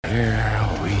Here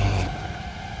we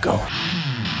go.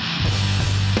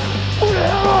 Who the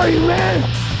hell are you, man?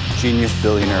 Genius,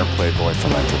 billionaire, playboy,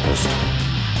 philanthropist.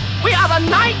 We are the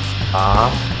knights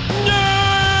Ah.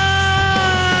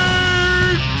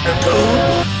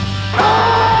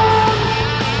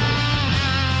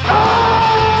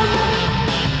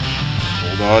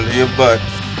 Hold on to your butts.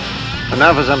 And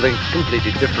now for something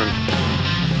completely different.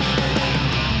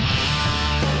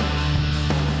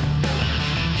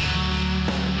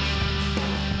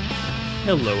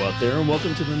 Hello out there, and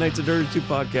welcome to the Knights of Nerd 2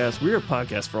 podcast. We're a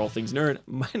podcast for all things nerd.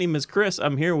 My name is Chris.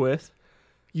 I'm here with...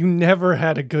 You never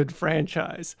had a good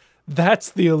franchise.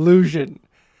 That's the illusion.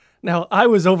 Now, I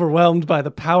was overwhelmed by the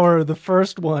power of the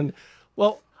first one.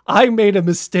 Well, I made a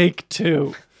mistake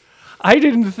too. I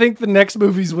didn't think the next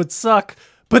movies would suck,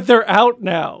 but they're out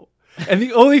now. And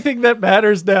the only thing that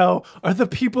matters now are the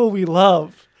people we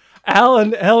love.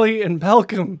 Alan, Ellie, and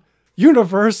Malcolm.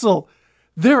 Universal.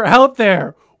 They're out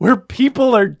there where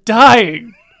people are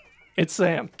dying. It's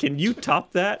Sam. Can you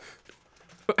top that?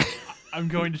 I'm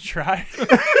going to try.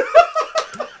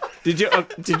 Did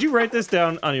you write this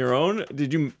down on your own?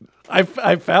 Did you? I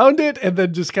found it and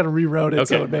then just kind of rewrote it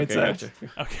so it made sense.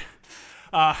 Gotcha. Okay.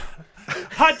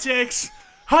 Hot takes.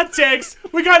 Hot takes.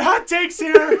 We got hot takes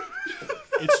here.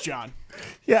 It's John.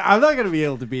 Yeah, I'm not going to be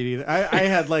able to beat either. I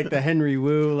had like the Henry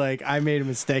Wu, like I made a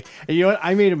mistake. And you know what?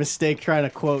 I made a mistake trying to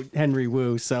quote Henry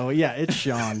Wu. So yeah, it's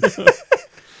Sean.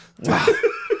 Wow.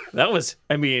 That was,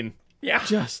 I mean, yeah.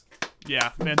 Yeah,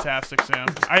 fantastic, Sam.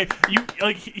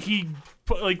 He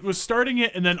was starting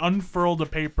it and then unfurled a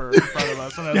paper in front of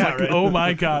us, and I was like, "Oh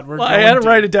my god, we're." Well, I had to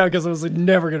write it down because I was like,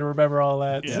 never going to remember all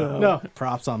that. Yeah. So. No,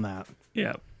 props on that.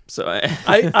 Yeah. So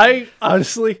I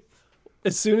honestly,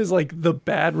 as soon as like the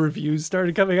bad reviews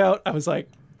started coming out, I was like,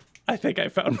 I think I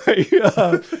found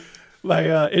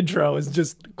my intro is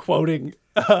just quoting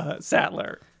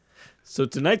Sattler. So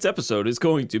tonight's episode is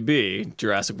going to be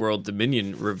Jurassic World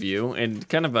Dominion review and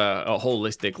kind of a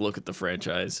holistic look at the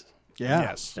franchise Yeah.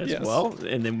 Yes. as well.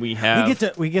 And then we have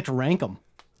We get to rank them.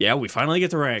 yeah, we finally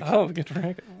get to rank. Oh, we get to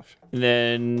rank it. And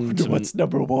then some, What's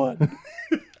number one?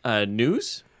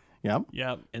 news, Yep.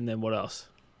 Yep. and then what else?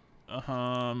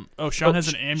 Oh, Sean has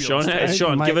an ambulance.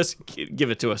 Sean, Mike-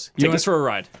 give it to us. Take us for a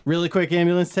ride. Really quick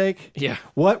ambulance take. Yeah.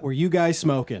 What were you guys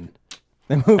smoking?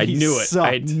 That movie I knew it. sucked.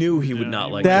 I knew he would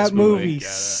not like that this movie. movie Get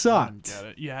it. sucked. Get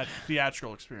it. You had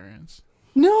theatrical experience.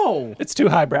 No. It's too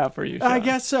highbrow for you, I Sean.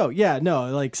 guess so. Yeah, no,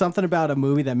 like something about a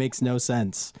movie that makes no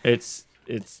sense. It's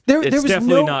There was definitely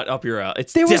no- not up your alley.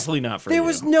 It's There was- definitely not for you. There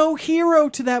was no hero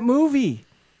to that movie.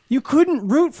 You couldn't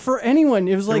root for anyone.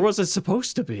 It was There like, wasn't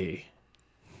supposed to be.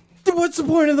 what's the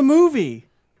point of the movie?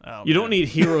 Oh, You man. don't need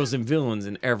heroes and villains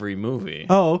in every movie.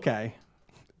 Oh, okay.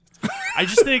 I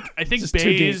think Just too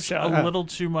deep, Bay's Sean. a little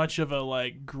too much of a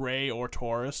like gray or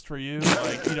tourist for you.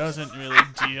 Like he doesn't really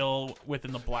deal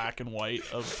within the black and white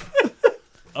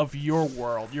of your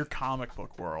world, your comic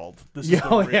book world. This is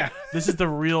Oh, the yeah. This is the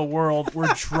real world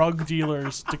where drug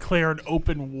dealers declare an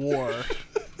open war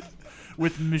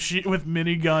with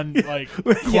minigun like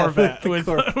Yeah, Corvette with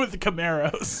the with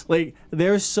Camaros. Like,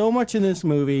 there's so much in this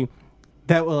movie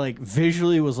that like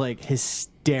visually was like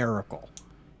hysterical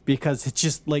because it's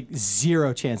just like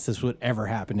zero chance this would ever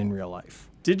happen in real life.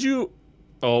 Did you?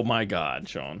 Oh my God,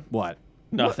 Sean. What?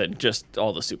 Nothing. Just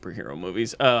all the superhero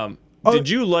movies. Did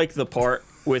you like the part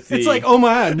with the? It's like, oh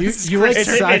my god, you like It's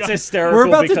sci- hysterical We're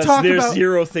about to because talk there's about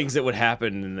zero things that would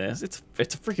happen in this. It's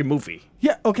a freaking movie.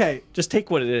 Yeah, okay. Just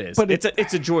take what it is. But It's a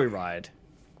joyride.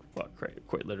 Well,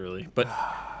 quite literally. But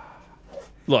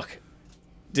look,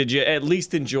 did you at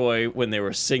least enjoy when they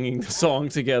were singing the song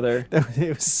together?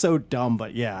 It was so dumb,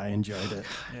 but yeah, I enjoyed it.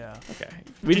 Yeah. Okay.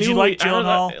 Did you like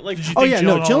Gyllenhaal? Like, Did you Oh think yeah,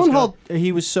 no, Gyllenhaal was Gyllenhaal,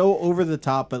 he was so over the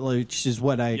top, but like, which is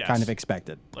what I Yes. kind of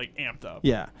expected. like amped up?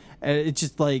 Yeah, and it's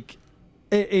just like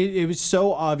it was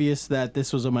so obvious that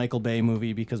this was a Michael Bay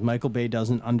movie because Michael Bay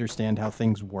doesn't understand how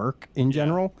things work in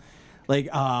general. Like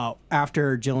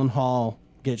after Gyllenhaal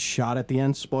gets shot at the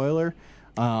end, spoiler,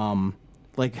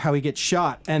 like how he gets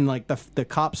shot and like the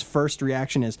cop's first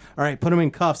reaction is, all right, put him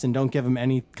in cuffs and don't give him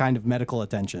any kind of medical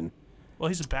attention. Well,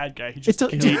 he's a bad guy. He just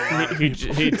It's a-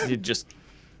 killed he'd just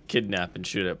kidnap and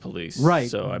shoot at police. Right,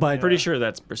 So I'm but- pretty sure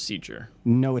that's procedure.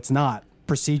 No, it's not.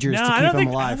 Procedures No, to I keep don't him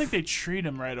think. alive. I don't think they treat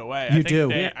him right away. You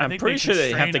do. I'm pretty sure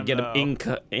they have to constrain get him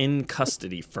though. in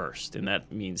custody first, and that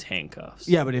means handcuffs.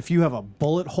 Yeah, but if you have a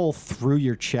bullet hole through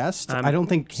your chest, I don't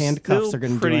think handcuffs Still are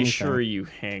going to do pretty anything. sure you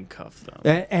handcuff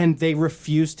them. And they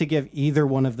refused to give either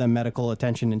one of them medical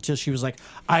attention until she was like,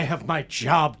 I have my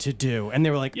job to do. And they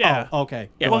were like, Yeah. oh, okay.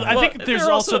 Yeah, Well, I Well, think there's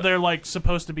they're also also- they're like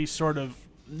supposed to be sort of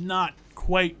not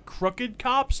quite crooked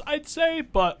cops, I'd say,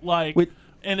 but like With-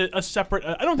 and a separate.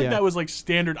 I don't think Yeah. that was like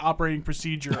standard operating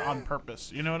procedure on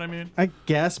purpose. You know what I mean? I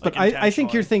guess, but Like, I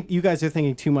think intentionally. you guys are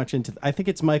thinking too much into. I think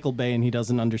it's Michael Bay, and he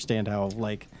doesn't understand how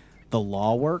like the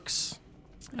law works.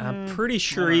 I'm pretty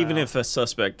sure even if a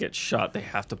suspect gets shot, they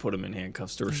have to put him in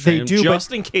handcuffs to restrain him, do,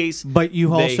 just in case. But you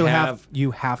they also have to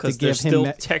because give they're still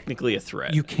him. technically a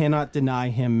threat. You cannot deny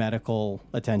him medical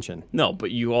attention. No,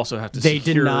 but you also have to. They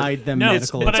secure, denied them No,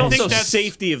 medical but It's I attention. think also that's-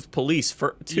 safety of police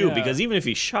too, Yeah. because even if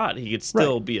he's shot, he could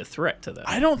still Right. be a threat to them.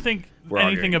 I don't think We're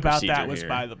anything arguing about procedure that was here.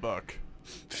 by the book.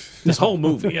 This whole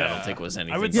movie, I don't think was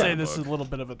anything. I would by say the this is book. a little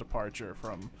bit of a departure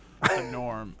from the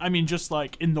norm. I mean, just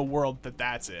like in the world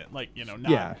that's it. Like, you know,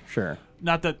 not, Yeah, sure.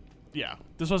 not that. Yeah,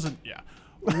 this wasn't. Yeah.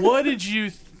 What did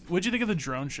you think of the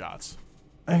drone shots?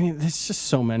 I mean, there's just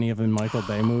so many of them in Michael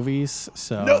Bay movies.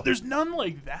 So No, there's none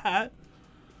like that.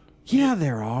 yeah,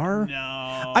 there are. No,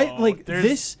 I like there's,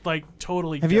 this. Like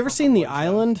totally. Have you ever different seen from The what it's done.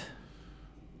 Island?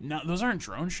 No, those aren't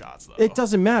drone shots though. It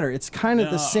doesn't matter. It's kind of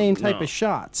the No, same type no. of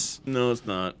shots. No, it's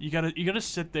not. You gotta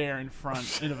sit there in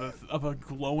front of a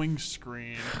glowing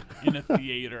screen in a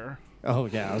theater. Oh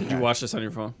yeah. Okay. Did you watch this on your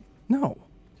phone? No.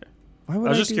 Why would I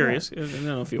was just do curious. that? I don't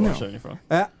know if you watched it on your phone.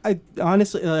 I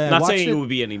honestly, I Not watched saying it. it would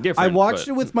be any different. I watched but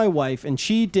it with my wife, and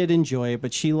she did enjoy it,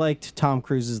 but she liked Tom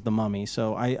Cruise's The Mummy,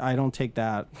 so I don't take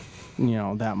that,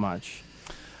 that much.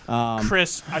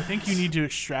 Chris, I think you need to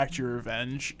extract your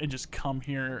revenge and just come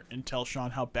here and tell Sean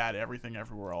how bad Everything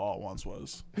Everywhere All at Once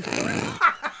was.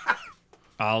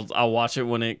 I'll watch it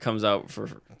when it comes out.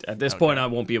 At this point, I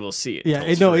won't be able to see it. Yeah,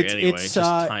 till it's free anyway, it's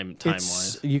just time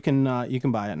it's- wise. You can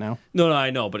buy it now. No,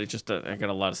 I know, but it just I got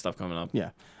a lot of stuff coming up.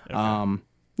 Yeah.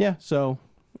 Yeah. So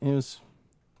it was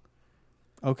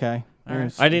okay. It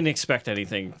was- I didn't expect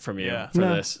anything from you Yeah. for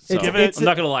No, this. it's- So. it's- I'm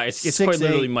not gonna lie, it's quite 6'8".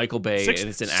 literally Michael Bay, and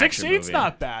it's an action 6'8's movie.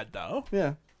 not bad though.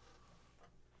 yeah.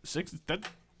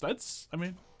 That's I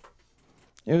mean,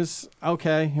 It was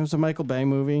okay. It was a Michael Bay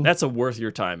movie. That's a worth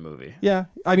your time movie. Yeah.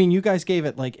 I mean, you guys gave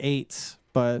it like 8s,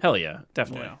 but Hell yeah,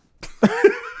 definitely. yeah.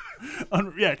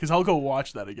 Yeah, because I'll go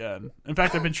watch that again. In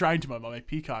fact, I've been trying to, but my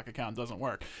Peacock account doesn't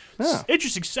work. Yeah.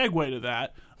 Interesting segue to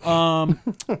that.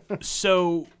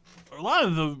 So a lot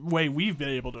of the way we've been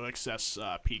able to access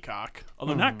Peacock,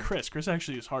 although not Chris. Chris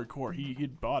actually is hardcore. He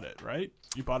bought it, right?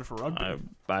 You bought it for rugby.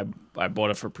 I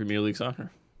bought it for Premier League soccer.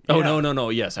 Oh Yeah. no!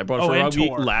 Yes, I bought it Oh, for and rugby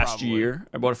tour, last probably. year.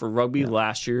 I bought it for rugby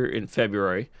last year in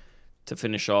February to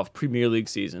finish off Premier League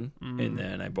season, and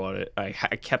then I bought it. I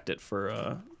kept it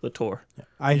for the tour.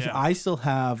 I still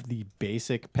have the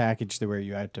basic package where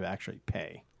you had to actually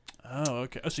pay. Oh,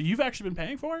 okay. Oh, so you've actually been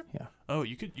paying for it? Yeah. Oh,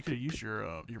 you could have used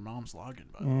your mom's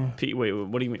login, by the way. Wait,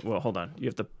 what do you mean? Well, hold on. You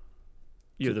have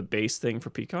the base thing for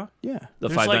Peacock. Yeah. The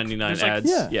There's like- $5.99 there's like ads.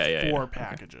 Yeah. Yeah. Four Okay.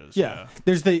 packages. Yeah.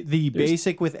 There's the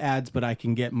basic with ads, but I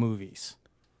can get movies.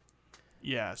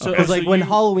 Yeah. So Because like so when you,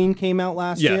 Halloween came out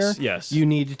last Yes, year, yes. you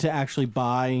needed to actually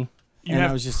buy. you and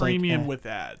have I was just premium like, with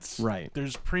ads. Right.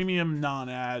 There's premium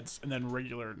non-ads and then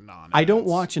regular non-ads. I don't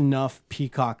watch enough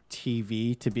Peacock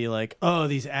TV to be like, oh,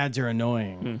 these ads are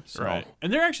annoying. So, Right.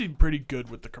 And they're actually pretty good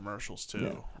with the commercials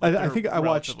too. I Like, think they're I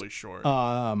watched, relatively short.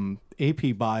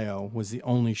 AP Bio was the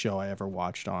only show I ever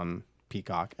watched on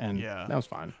Peacock, and Yeah. that was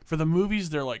fine. For the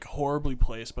movies, they're like horribly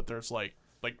placed, but there's like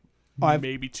I've-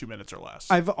 maybe 2 minutes or less.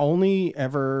 I've only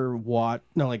ever watched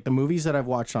the movies that I've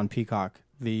watched on Peacock.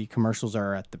 The commercials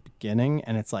are at the beginning,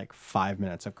 and it's like 5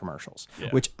 minutes of commercials,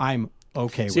 which I'm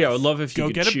okay with. So yeah, I would love if you Go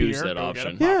could get a choose beer, that go get a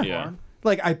option. popcorn. Yeah.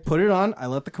 Like I put it on, I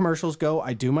let the commercials go,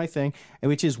 I do my thing, and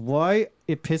which is why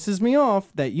it pisses me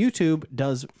off that YouTube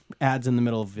does ads in the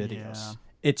middle of videos. Yeah.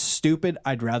 It's stupid.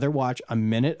 I'd rather watch a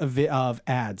minute of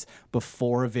ads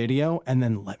before a video and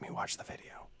then let me watch the video.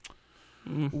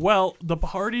 Well, the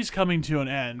party's coming to an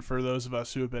end for those of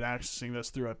us who have been accessing this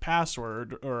through a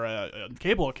password or a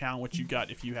cable account, which you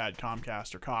got if you had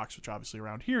Comcast or Cox, which obviously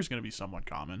around here is going to be somewhat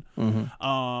common.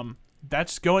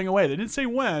 That's going away. They didn't say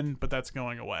when, but that's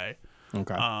going away.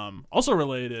 Okay. Also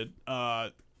related,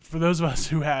 for those of us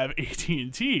who have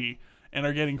AT&T and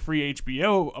are getting free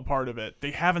HBO a part of it,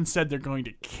 they haven't said they're going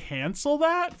to cancel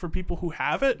that for people who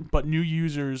have it, but new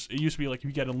users, it used to be like if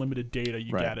you get unlimited data,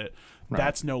 you Right. get it.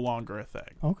 That's no longer a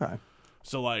thing. Okay.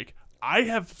 So like I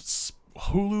have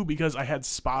Hulu because I had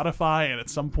Spotify, and at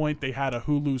some point they had a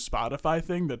Hulu Spotify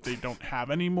thing that they don't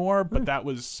have anymore, but that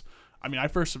was, I mean, I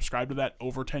first subscribed to that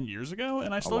over 10 years ago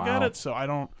and I still get wow. it, so I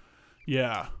don't,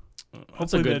 yeah. That's a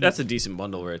Hopefully good. That's a decent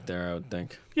bundle right there, I would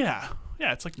think. Yeah,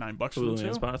 it's like $9 for Hulu the and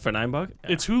two. Spot for $9. Yeah.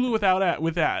 It's Hulu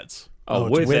with ads. Oh,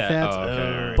 it's with with that. ads? Oh,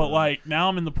 okay. all right. But like now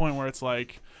I'm in the point where it's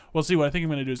like, well, see, what I think I'm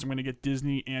going to do is I'm going to get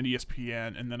Disney and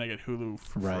ESPN, and then I get Hulu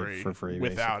for Right, free, for free,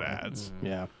 without basically. ads.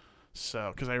 Yeah.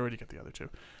 So because I already get the other two.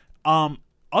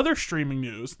 other streaming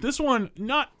news. This one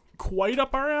not quite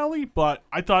up our alley, but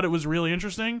I thought it was really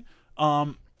interesting.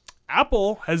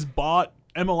 Apple has bought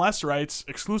MLS rights,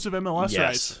 exclusive MLS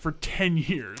rights for 10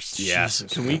 years. Yes.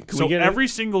 Can we So get every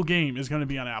single game is going to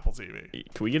be on Apple TV.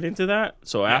 Can we get into that?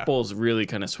 So Yeah. Apple's really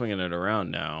kind of swinging it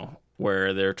around now,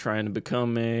 where they're trying to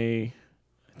become I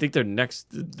think the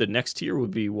next tier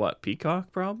would be what?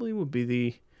 Peacock probably would be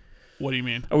the. What do you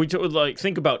mean? Are we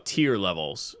think about tier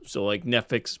levels? So like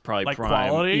Netflix, probably Like Prime,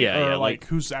 quality, yeah, or like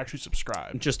who's actually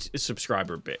subscribed? just a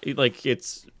subscriber bit. Like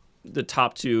it's the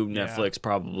top two: Netflix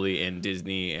probably, and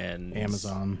Disney and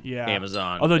Amazon. Yeah,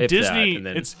 Amazon. Although if Disney, that, and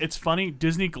then, it's funny.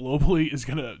 Disney globally is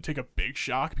gonna take a big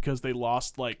shock because they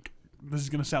lost this is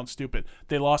gonna sound stupid.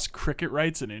 They lost cricket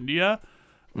rights in India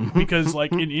because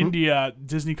like in India,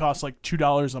 Disney costs like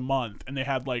 $2 a month, and they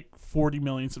had like 40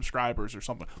 million subscribers or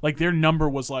something. Like their number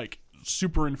was like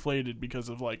super inflated because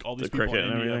of like all these The people in cricket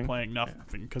and India everything? playing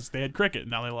nothing because they had cricket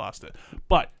and now they lost it.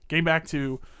 But getting back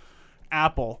to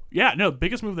Apple,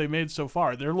 biggest move they've made so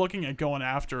far. They're looking at going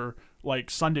after like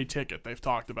Sunday Ticket. They've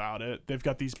talked about it. They've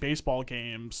got these baseball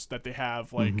games that they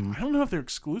have. Like I don't know if they're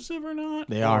exclusive or not.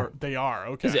 They are. They are.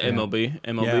 Okay. is it MLB?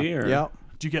 MLB or Yeah.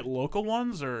 Do you get local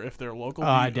ones, or if they're local?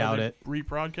 I are doubt they it.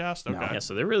 Rebroadcast. Okay. Yeah,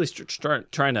 so they're really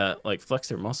trying to like flex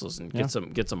their muscles and get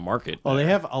some market. Well, they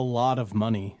there. have a lot of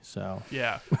money, so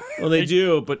Yeah. Well, they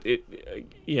do, but they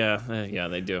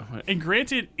do. And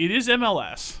granted, it is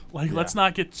MLS. Like, let's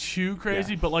not get too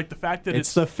crazy, but like the fact that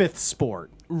it's the fifth sport.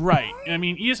 right. I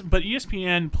mean, but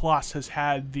ESPN Plus has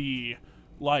had the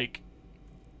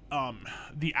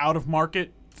the out of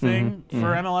market thing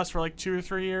for MLS for like 2 or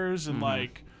 3 years, and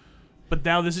but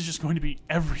now this is just going to be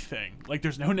everything. Like,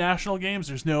 there's no national games,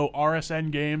 there's no RSN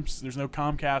games, there's no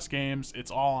Comcast games. It's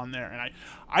all on there, and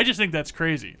I just think that's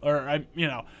crazy. Or I'm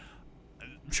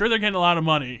sure they're getting a lot of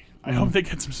money. I hope they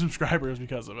get some subscribers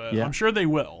because of it. Yeah. I'm sure they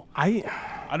will. I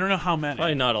don't know how many.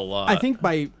 Probably not a lot. I think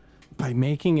by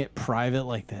making it private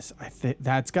like this, I think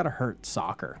that's got to hurt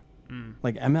soccer.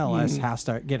 Like MLS has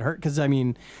to get hurt because I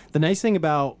mean, the nice thing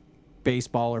about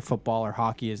baseball or football or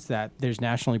hockey is that there's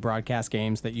nationally broadcast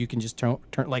games that you can just turn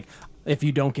like if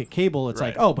you don't get cable, it's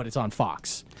like, oh, but it's on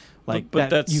Fox. Like But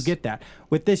that's- you get that.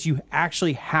 With this, you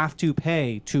actually have to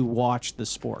pay to watch the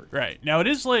sport. Right. Now, it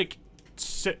is like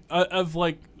of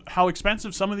like how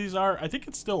expensive some of these are. I think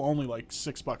it's still only like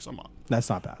 $6 a month. That's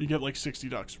not bad. You get like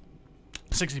 $60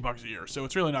 a year. So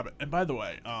it's really not bad. And by the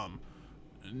way,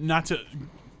 not to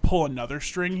pull another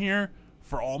string here,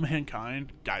 For All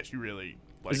Mankind, guys, you really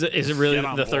like, is it really get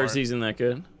on the third board. season that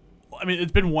good? I mean,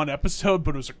 it's been one episode,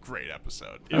 but it was a great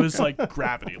episode. It was like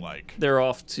Gravity-like. They're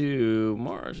off to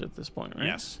Mars at this point, right?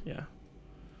 Yes. Yeah.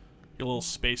 Your little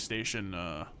space station.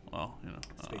 I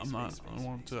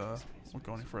won't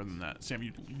go any further than that. Sam,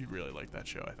 you'd really like that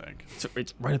show, I think.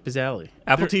 It's right up his alley.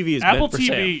 Apple TV is Apple meant for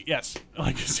TV, Sam. yes.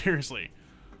 Like, seriously.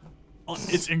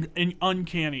 It's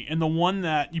uncanny. And the one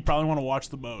that you probably want to watch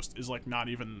the most is like not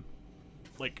even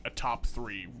like a top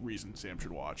 3 reason Sam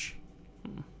should watch.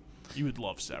 You would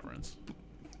love Severance.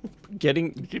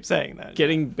 Keep saying that.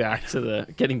 Getting back to the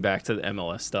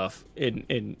MLS stuff,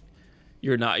 and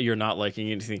you're not liking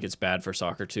it. You think it's bad for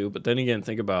soccer too, but then again,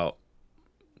 think about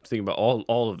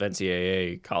all of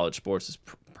NCAA college sports is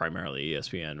primarily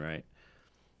ESPN, right?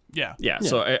 Yeah. Yeah.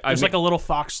 So There's like a little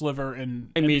Fox sliver, and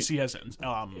I mean, NBC has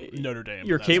Notre Dame.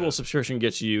 your That's cable it. subscription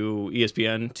gets you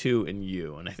ESPN 2 and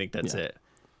U, and I think that's it.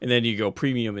 And then you go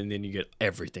premium, and then you get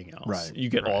everything else. Right. You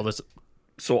get all this.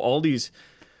 So all these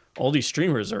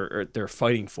streamers they're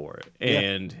fighting for it,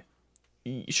 and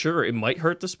sure, it might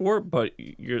hurt the sport, but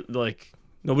you're like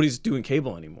nobody's doing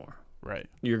cable anymore. Right.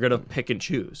 You're gonna pick and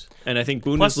choose, and I think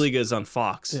Bundesliga is on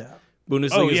Fox. Yeah.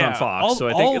 Bundesliga is on yeah. Fox, so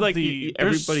I think like there's-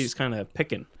 everybody's kind of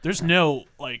picking. There's no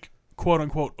like quote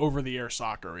unquote over the air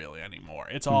soccer really anymore.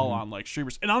 It's all on like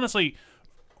streamers. And honestly,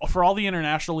 for all the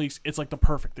international leagues, it's like the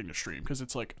perfect thing to stream because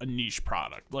it's like a niche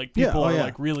product. Like people are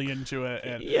like really into it.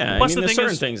 And Yeah, plus I mean, the there's thing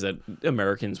certain is, things that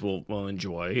Americans will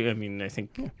enjoy. I mean, I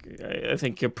think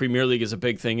Premier League is a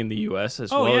big thing in the U.S.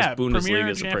 as well as Bundesliga Premier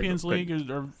is Champions a big.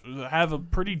 League have a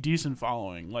pretty decent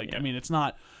following. Like I mean, it's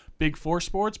not big for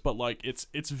sports, but like it's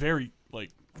very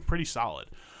like pretty solid.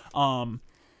 No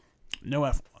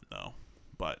F1 though.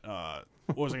 But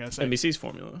what was I gonna say? NBC's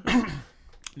formula.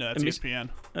 No, that's ESPN.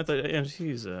 I thought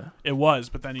NBC's. It was,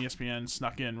 but then ESPN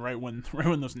snuck in right when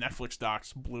those Netflix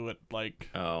docs blew it like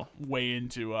way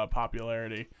into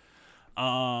popularity.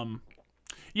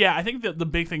 Yeah, I think that the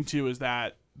big thing too is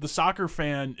that the soccer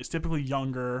fan is typically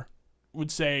younger.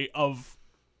 Would say of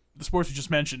the sports we just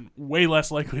mentioned, way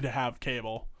less likely to have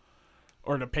cable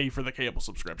or to pay for the cable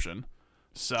subscription.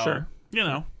 So Sure. I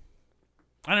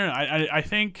don't know. I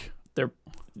think They're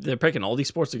they're picking all these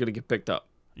sports are going to get picked up.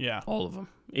 Yeah. All of them,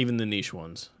 even the niche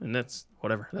ones, and that's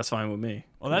whatever. That's fine with me.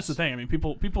 Well, that's the thing. I mean,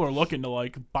 people are looking to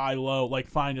like buy low, like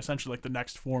find essentially like the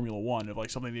next Formula One of like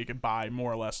something that you can buy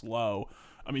more or less low.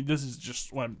 I mean, this is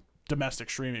just when domestic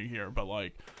streaming here, but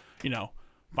like,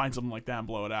 find something like that and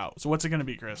blow it out. So what's it going to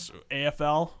be, Chris?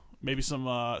 AFL, maybe some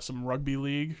rugby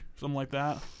league, something like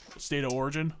that. State of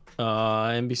origin.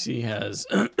 NBC has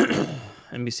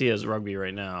NBC has rugby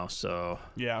right now, so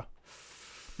Yeah,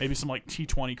 maybe some like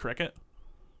T20 cricket.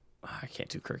 I can't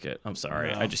do cricket. I'm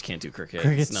sorry, No. I just can't do cricket.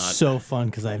 Cricket's It's not. so fun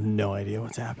because I have no idea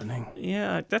what's happening.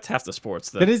 Yeah, that's half the sports.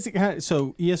 But is it,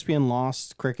 so ESPN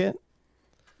lost cricket?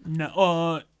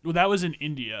 No, well, that was in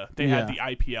India. They had the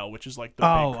IPL, which is like the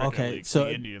big cricket okay. league, So,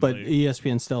 the Indian but league.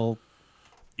 ESPN still.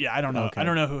 Yeah, I don't know. Okay. I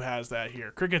don't know who has that here.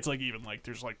 Cricket's like even like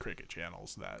there's like cricket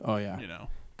channels that. Oh, yeah.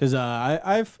 Because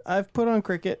I've put on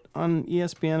cricket on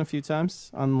ESPN a few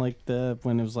times on like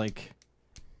when it was like,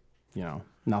 nothing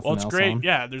Well, it's else great. on.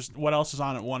 Yeah, there's what else is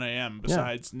on at 1 a.m.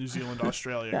 besides New Zealand,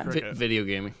 Australia Yeah. cricket. video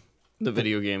gaming, the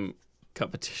video game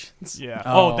competitions. Yeah.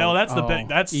 Oh, no, that's the big.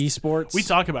 That's esports. We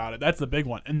talk about it. That's the big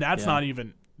one, and that's not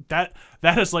even that.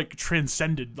 That has like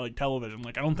transcended like television.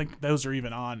 Like I don't think those are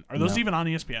even on. Are those even on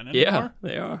ESPN anymore? Yeah,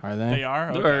 they are. Are they? They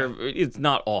are. Okay. Or it's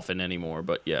not often anymore,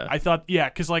 but yeah. I thought,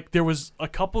 because like there was a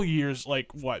couple years,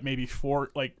 like what, maybe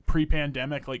like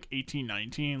pre-pandemic, like 18,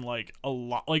 19, like a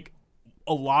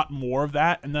lot more of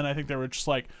that, and then I think they were just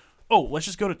like, oh, let's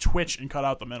just go to Twitch and cut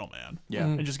out the middleman,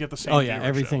 and just get the same. Oh yeah, viewership.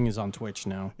 everything is on Twitch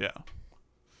now. Yeah.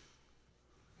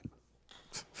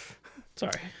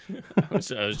 Sorry, I was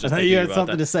just thought thinking you had about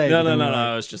something that. to say, No, but no, then no, you're no. like-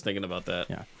 I was just thinking about that.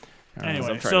 Yeah. Anyway,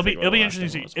 trying so to it'll think be what the last interesting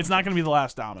to thing see. was. It's not going to be the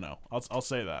last domino. I'll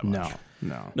say that. Much.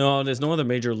 No. No, there's no other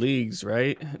major leagues,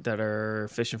 right, that are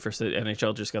fishing for.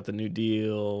 NHL just got the new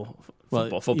deal.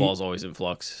 Well, Football is always in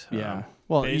flux. Yeah.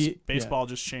 Well, Baseball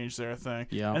just changed their thing.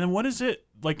 Yeah. And then what is it?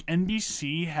 Like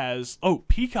NBC has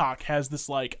Peacock has this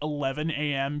like 11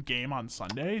 a.m. game on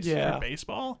Sundays Yeah. for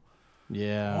baseball.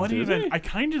 Yeah. What do even? they? I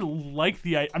kind of like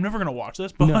I'm never gonna watch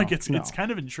this, but No, like it's no. kind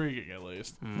of intriguing at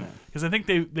least because I think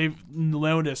they've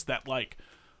noticed that like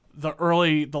the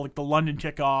London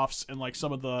kickoffs and like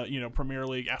some of the Premier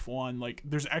League F1 like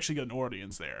there's actually an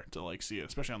audience there to like see it,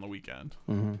 especially on the weekend.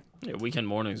 Yeah, weekend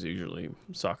mornings are usually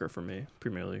soccer for me,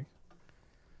 Premier League.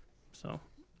 So,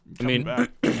 Coming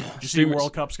back. You see, streamers-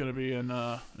 World Cup's gonna be in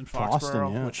Foxborough,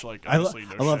 Boston, yeah. which like I obviously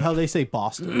no love shit. how they say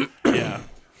Boston. yeah.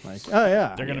 Like, oh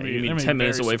yeah. They're gonna be. you mean they're gonna be 10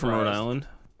 minutes very away from Rhode surprised. Island?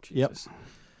 Yep. Jesus.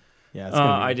 Yeah. It's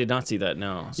gonna be, I did not see that.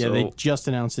 No. Yeah, So they just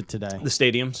announced it today. the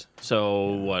stadiums.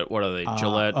 So what are they?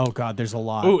 Gillette. Oh god, there's a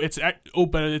lot.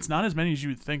 But it's not as many as you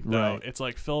would think though. Right. It's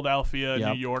like Philadelphia,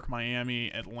 Yep. New York, Miami,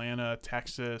 Atlanta,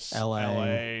 Texas,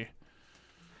 LA.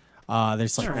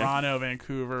 There's like Toronto,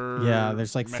 Vancouver. Yeah,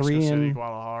 there's like Mexico 3 City, in-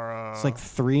 Guadalajara. it's like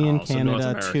 3 in Oh, so North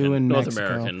Canada, 2 in North Mexico.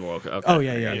 American World Cup. Okay, Oh,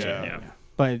 yeah, I yeah, gotcha, yeah.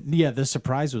 But yeah, the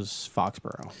surprise was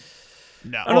Foxborough.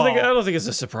 no. I don't think it's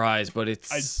a surprise, but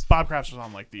it's. Bob Crafts was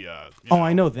on like the. Oh,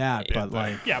 I know that, big but thing.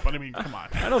 like Yeah, but I mean, come on.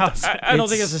 I don't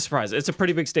think it's a surprise. It's a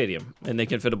pretty big stadium, and they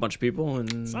can fit a bunch of people.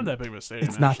 And It's not that big of a stadium.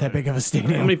 it's not that big of a how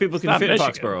stadium. many people can not fit in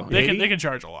Michigan. Foxborough? They 80? can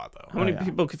charge a lot though. How many yeah.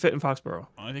 people can fit in Foxborough?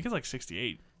 I think it's like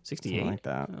 68. 68. Something like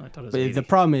that. Oh, I thought it was But 80. the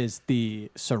problem is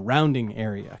the surrounding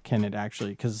area. Can it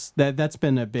actually? Because that's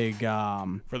been a big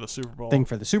For the Super Bowl. thing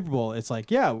for the Super Bowl. It's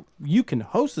like, yeah, you can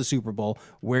host the Super Bowl.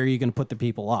 Where are you going to put the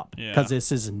people up? Yeah. Because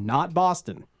this is not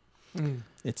Boston.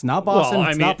 It's not Boston. well, I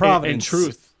it's mean, not Providence. in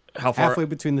truth, how far? halfway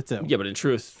between the two. Yeah, but in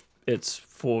truth, it's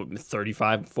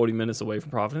 40 minutes away from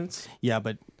Providence. Yeah,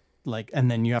 but like, and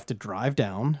then you have to drive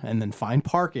down and then find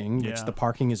parking, which Yeah. the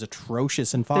parking is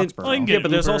atrocious in And- Foxborough. Well, you can Yeah, get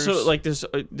but there's Ubers. also like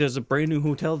there's a brand new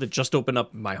hotel that just opened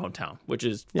up in my hometown, which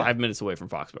is 5 minutes away from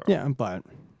Foxborough. yeah, but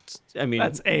I mean,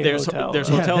 That's a there's hotel, there's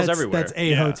though. yeah, hotels that's, everywhere. That's a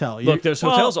Yeah. hotel. Look, there's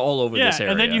hotels all over this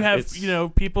area. and then you have It's-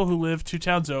 people who live 2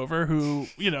 towns over who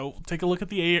take a look at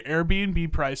the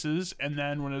Airbnb prices, and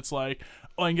then when it's like,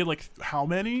 oh, I can get like how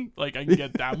many? Like I can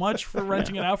get that much for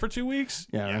renting it out for 2 weeks.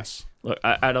 Yeah. Yes, Look,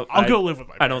 I don't. I'll go live with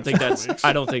my. I don't think parents that's. for 2 weeks.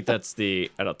 I don't think that's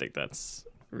the. I don't think that's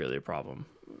really a problem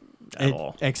at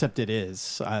all. Except it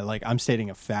is. I'm stating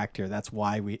a fact here. That's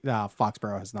why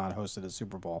Foxborough has not hosted a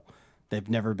Super Bowl. They've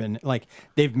never been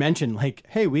they've mentioned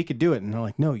hey, we could do it, and they're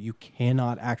like, no, you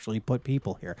cannot actually put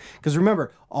people here because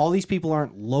remember, all these people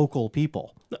aren't local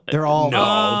people. They're all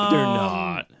No, they're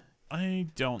not. I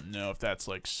don't know if that's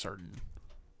like certain.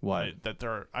 what That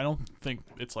there, I don't think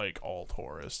it's like all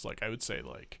tourists. Like I would say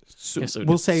like Yeah, so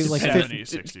we'll it's say like 70,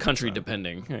 50, 60%. country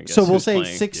depending. I guess, so we'll who's say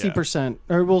playing. 60%,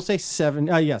 or we'll say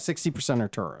 60% are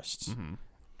tourists.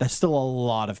 That's still a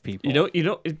lot of people. You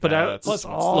know. But Yeah, I, that's- Plus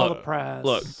Look, all the press.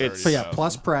 look, it's So yeah,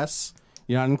 plus press.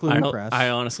 You're not I including don't. press. I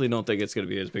honestly don't think it's going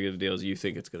to be as big of a deal as you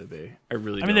think it's going to be. I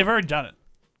really. I mean, they've already done it.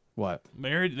 What?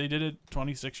 They did it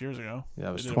 26 years ago. Yeah,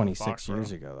 that was They did it with 26 Foxborough.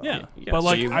 years ago. Though. Yeah, Yeah, but so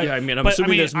like, you- I, yeah, I mean, I'm but,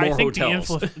 assuming there's I more think hotels.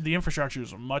 the infrastructure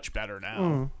is much better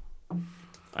now.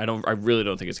 I really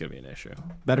don't think it's going to be an issue.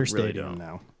 Better Really stadium don't.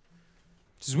 now.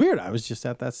 Which is weird. I was just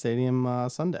at that stadium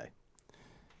Sunday.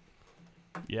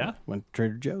 Yeah. Went to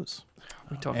Trader Joe's.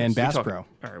 We talking- And we Bass talking- Pro.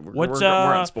 All right, What's we're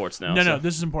on sports now. No, so.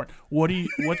 this is important.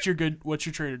 What's your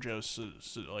Trader Joe's?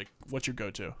 Like, what's your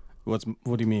go-to? What do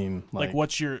you mean? Like,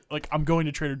 what's your I'm going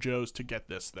to Trader Joe's to get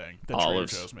this thing that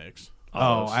Olives. Trader Joe's makes. Oh,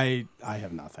 Olives. I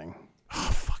have nothing.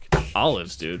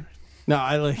 Olives, dude. No,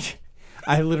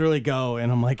 I literally go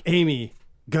and I'm like, Amy,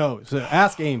 go. So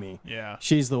ask Amy. Yeah.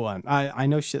 She's the one. I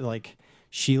know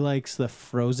she likes the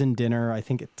frozen dinner. I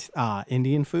think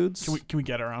Indian foods. Can we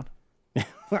get her on?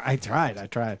 I tried.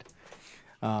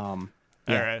 All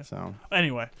right. So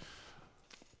Anyway,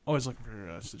 always looking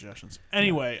for suggestions.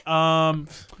 Anyway,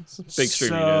 Big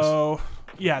streaming so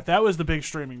yeah, that was the big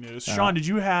streaming news. Sean, did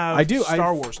you have I do.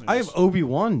 Star Wars news? I have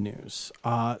Obi-Wan news.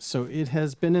 So it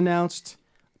has been announced,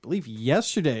 I believe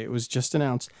yesterday it was just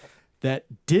announced that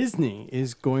Disney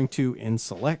is going to, in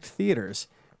select theaters,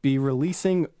 be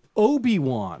releasing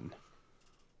Obi-Wan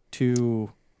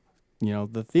to,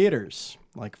 the theaters,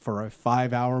 like for a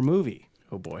 5-hour movie,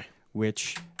 Oh boy.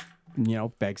 which,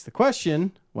 begs the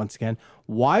question, once again,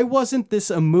 why wasn't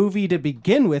this a movie to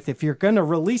begin with if you're going to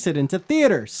release it into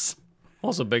theaters?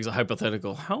 Also begs a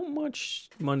hypothetical. How much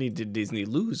money did Disney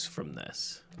lose from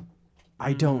this?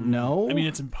 I don't know. I mean,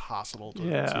 it's impossible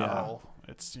to tell.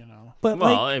 It's but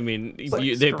Well, like, I mean,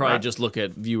 they probably just look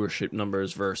at viewership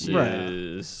numbers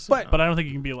versus. But But I don't think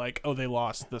you can be like, oh, they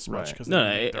lost this much Right. because No,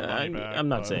 they their money back. I'm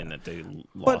not but- saying that they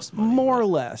but lost money. more or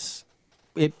less,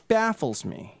 it baffles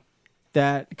me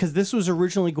that because this was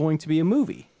originally going to be a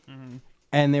movie,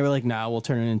 and they were like, "Nah, we'll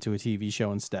turn it into a TV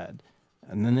show instead."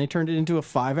 And then they turned it into a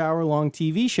 5-hour-long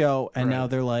TV show, and now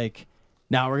they're like,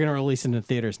 "Now we're gonna release it in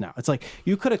theaters." Now it's like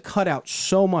you could have cut out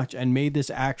so much and made this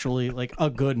actually like a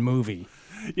good movie.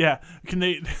 Yeah, can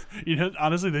they?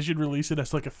 Honestly, they should release it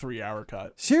as like a 3-hour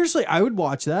cut. Seriously, I would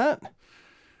watch that.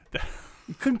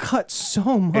 You could cut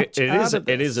so much. out of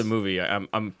It this. is a movie.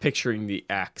 I'm picturing the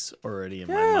acts already in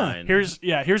my mind. Here's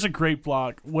a great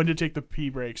blog. When to take the pee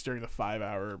breaks during the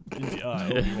 5-hour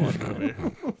Obi-Wan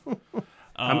movie.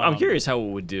 I'm curious how it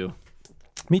would do.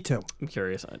 Me too. I'm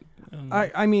curious.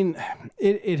 I mean,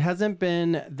 it hasn't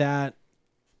been that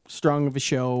strong of a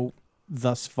show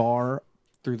thus far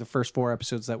through the first 4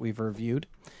 episodes that we've reviewed.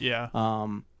 Yeah.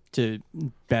 To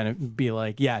be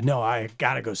like, yeah, no, I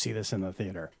gotta go see this in the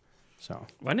theater. So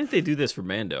Why didn't they do this for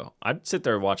Mando? I'd sit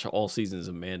there and watch all seasons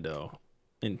of Mando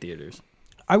in theaters.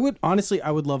 I would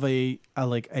love a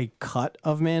cut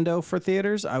of Mando for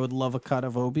theaters. I would love a cut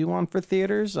of Obi-Wan for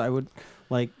theaters. I would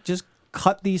just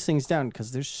cut these things down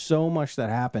because there's so much that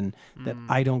happened that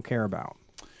I don't care about.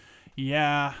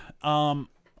 Yeah.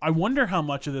 I wonder how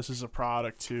much of this is a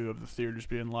product too of the theaters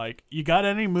being like, you got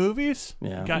any movies?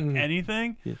 Yeah. You got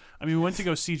anything? Yeah. I mean, we went to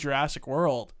go see Jurassic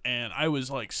World, and I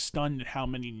was like stunned at how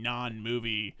many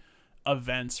non-movie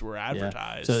events were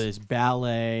advertised. So there's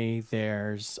ballet,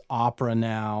 there's opera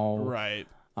now. Right.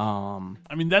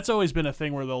 I mean, that's always been a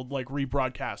thing where they'll like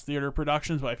rebroadcast theater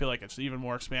productions, but I feel like it's even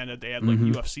more expanded. They had like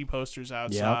UFC posters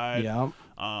outside. Yep.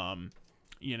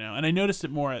 And I noticed it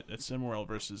more at SimWorld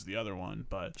versus the other one,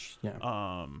 but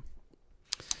Yeah.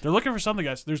 they're looking for something,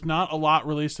 guys. There's not a lot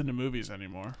released into movies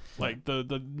anymore. Like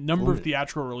the number of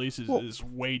theatrical releases is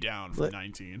way down from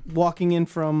 19. Walking in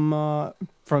from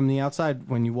the outside,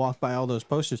 when you walk by all those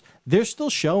posters, they're still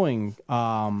showing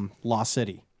Lost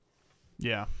City.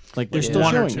 Yeah, Like they're like still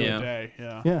one or showing two it. Yeah. a day.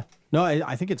 Yeah. Yeah. No,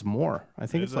 I think it's more. I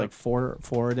think Is it's it? like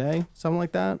four a day, something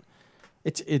like that.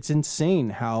 It's insane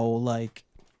how like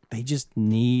they just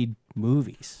need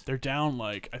movies. They're down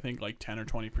like I think like 10 or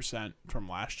 20% from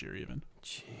last year even.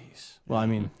 Jeez. Well, I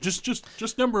mean, Just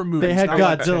number of movies. they had not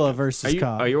like- Godzilla versus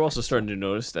Kong. Are you also starting to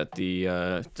notice that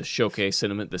the showcase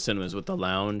the cinemas with the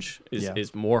lounge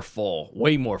is more full,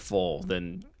 way more full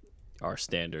than our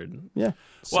standard. Yeah.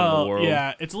 cinema Well, world.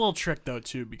 yeah, it's a little trick though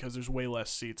too because there's way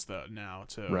less seats though now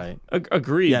too. Right.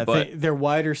 Agreed. Yeah, but they're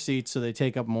wider seats, so they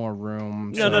take up more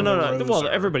room. no. the rows Well,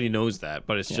 are- everybody knows that,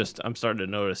 but it's just I'm starting to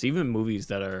notice even movies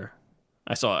that are.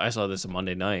 I saw this on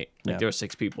Monday night. Like Yeah. there were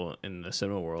 6 people in the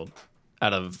cinema world,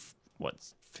 out of what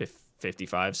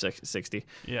 55, 60,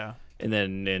 Yeah. and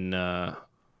then in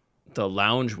the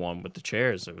lounge one with the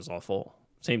chairs, it was all full.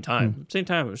 Same time,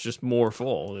 it was just more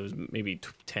full. It was maybe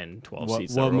 10, 12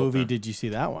 seats. that What were movie open. did you see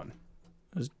that one?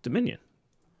 It was Dominion.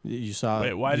 You saw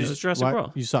Wait, why This did is Jurassic why-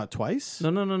 World. You saw it twice? No.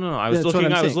 I was That's what looking.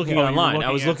 I'm I was saying. looking Oh, you were online. looking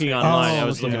I was at looking tickets. online. I Oh,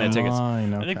 was looking yeah. at tickets.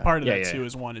 Fine, I think okay. part of that Yeah. too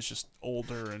is one is just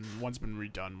older and one's been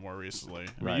redone more recently. I mean,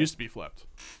 Right. it used to be flipped.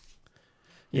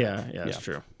 Yeah, that's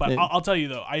true. But It- I'll tell you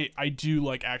though, I do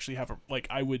like actually have a like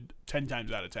I would 10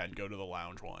 times out of 10 go to the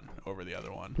lounge one over the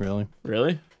other one. Really?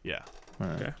 Really? Yeah.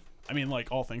 Okay. I mean, like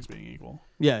all things being equal.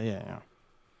 Yeah.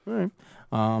 All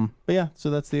right. But yeah, so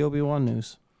that's the Obi-Wan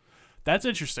news. That's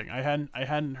interesting. I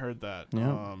hadn't heard that.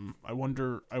 Yeah. I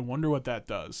wonder what that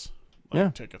does. Like, Yeah.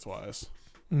 tickets wise.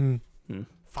 Mm.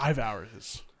 5 hours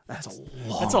is That's a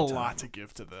lot. that's a lot to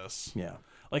give to this. Yeah.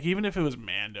 Like even if it was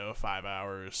Mando 5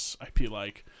 hours, I'd be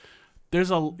like, there's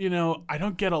a I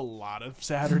don't get a lot of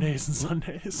Saturdays and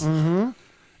Sundays. Mm-hmm.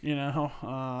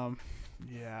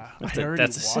 Yeah.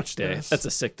 That's a sick day. That's a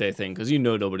sick day thing because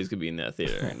nobody's gonna be in that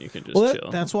theater and you can just Well,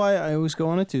 chill. that's why I always go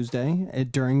on a Tuesday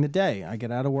during the day. I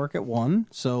get out of work at 1,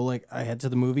 so like I head to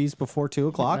the movies before 2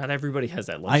 o'clock. Not everybody has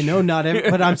that luxury. I know not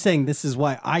every, but I'm saying this is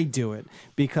why I do it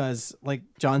because, like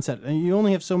John said, you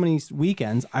only have so many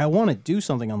weekends. I want to do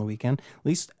something on the weekend. At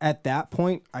least at that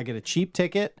point, I get a cheap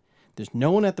ticket. There's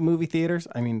no one at the movie theaters.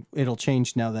 I mean, it'll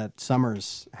change now that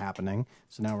summer's happening,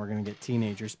 so now we're gonna get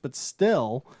teenagers. But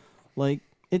still, like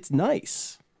it's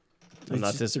nice. I'm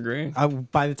not disagreeing.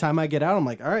 By the time I get out, I'm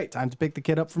like, all right, time to pick the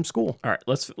kid up from school. All right,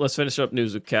 let's finish up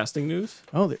news with casting news.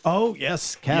 Oh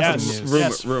yes, casting Yes, news.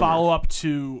 yes. Rumor. Follow up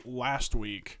to last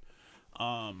week.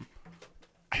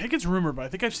 I think it's rumored, but I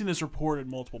think I've seen this reported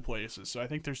multiple places. So I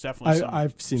think there's definitely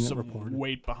I've seen it some reported.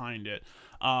 weight behind it.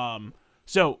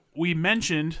 So we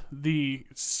mentioned the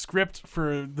script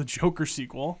for the Joker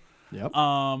sequel, Yep.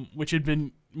 which had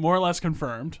been more or less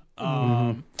confirmed.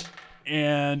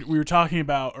 And we were talking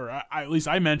about, or at least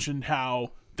I mentioned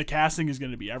how the casting is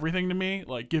going to be everything to me.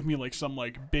 Like, give me like some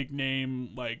like big name,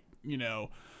 like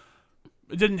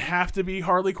it didn't have to be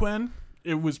Harley Quinn.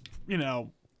 It was,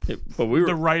 But we the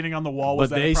were writing on the wall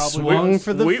was But that they it probably swung was.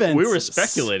 for the we were fences.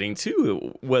 speculating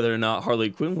too whether or not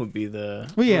Harley Quinn would be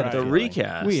the We had a the feeling.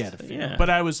 recast. We had a feeling. Yeah. But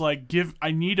I was like,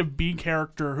 I need a B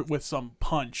character with some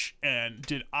punch, and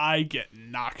did I get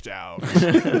knocked out?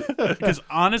 Because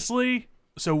honestly,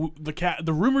 so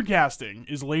the rumored casting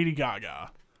is Lady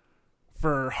Gaga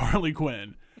for Harley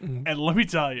Quinn, and let me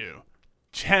tell you,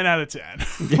 10 out of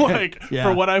 10. Like Yeah.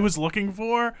 for what I was looking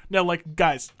for. Now, like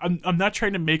guys, I'm not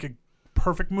trying to make a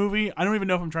perfect movie. I don't even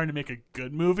know if I'm trying to make a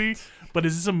good movie, but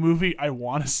is this a movie I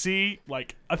want to see?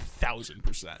 Like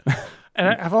 1,000%. And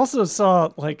I've also saw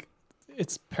like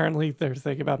it's apparently they're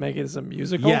thinking about making this a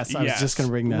musical. Yes, I was just gonna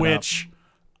bring that up. Which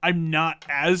I'm not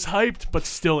as hyped, but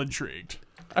still intrigued.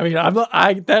 I mean,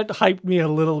 that hyped me a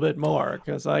little bit more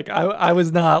because like I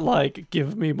was not like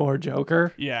give me more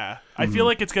Joker, Yeah, I feel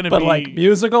like it's gonna but be like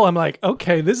musical, I'm like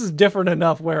okay, this is different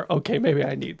enough where okay maybe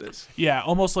I need this. yeah,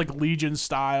 almost like Legion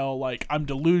style. Like I'm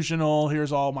delusional.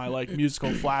 Here's all my like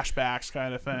musical flashbacks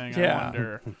kind of thing. Yeah. I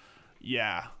wonder.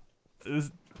 Yeah,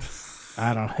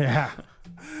 I don't. Yeah.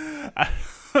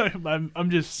 I'm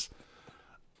just.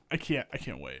 I can't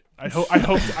wait. I hope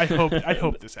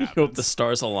this happens. hope the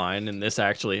stars align and this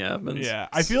actually happens. Yeah,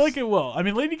 I feel like it will. I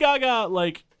mean, Lady Gaga,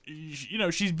 like,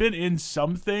 she's been in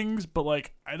some things, but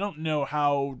like, I don't know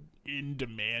how in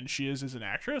demand she is as an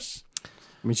actress.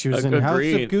 I mean, she was in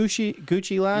Agreed. House of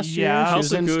Gucci last Yeah, year. She House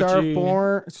was of in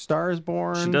Gucci. Star is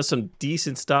Born. She does some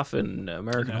decent stuff in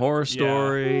American Yeah. Horror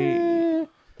Story.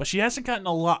 But she hasn't gotten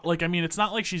a lot. Like, I mean, it's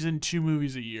not like she's in 2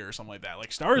 movies a year or something like that.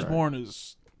 Like, Star is Born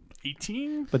is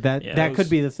 18. But that Yeah, that it could was-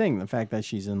 be the thing. The fact that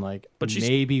she's in like But she's-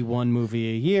 maybe one movie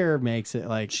a year makes it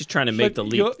like She's trying to make the But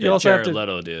leap you that also have Jared to-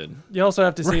 Leto did. You also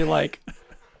have to see like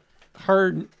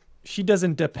she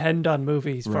doesn't depend on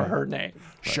movies for Right. her name,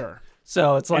 Sure.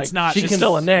 so it's like It's not- she's it's-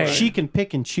 still a name. she can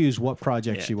pick and choose what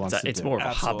project Yeah, she wants it's to it's do. more of a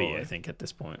hobby, Absolutely. I think, at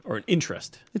this point, or an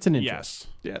interest. It's an interest.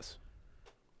 Yes.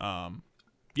 yes.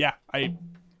 Yeah.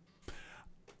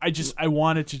 I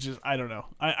wanted to just. I don't know.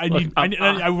 I Look, need.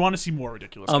 I want to see more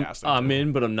ridiculous casting. I'm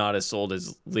in, but I'm not as sold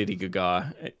as Lady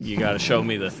Gaga. You got to show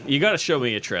me you got to show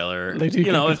me a trailer. Lady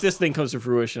Gaga. If this thing comes to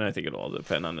fruition, I think it'll all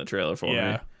depend on the trailer for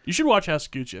Yeah. me. You should watch House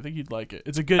of Gucci. I think you'd like it.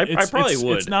 It's a good. I probably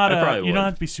would. It's not I a. probably You would. don't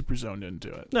have to be super zoned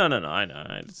into it. No, I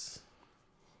know.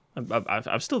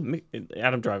 I'm still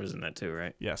Adam Driver's in that too,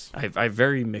 right? Yes. I have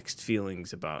very mixed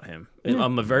feelings about him.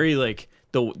 I'm a very like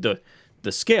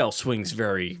the scale swings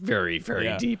very, very, very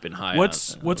Yeah. deep and high.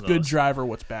 What's on good those. driver?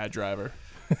 What's bad driver?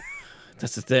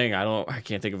 That's the thing. I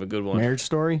can't think of a good one. Marriage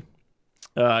Story.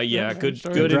 Yeah, good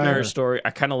Story. in Driver. Marriage Story.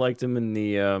 I kind of liked him in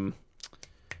the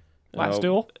Last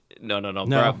Duel. No.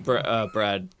 No.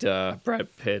 Brad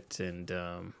Pitt and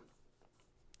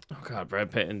Oh God,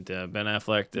 Brad Pitt and Ben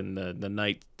Affleck and the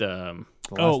night.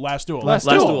 Last Duel. Last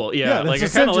Last Duel. Duel. Yeah, Yeah, like I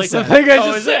that's kind of what like Sid that. just said. The thing I oh,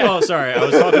 just is it? said. Oh, sorry, I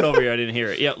was talking over you. I didn't hear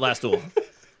it. Yep, Last Duel.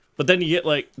 But then you get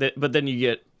but then you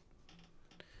get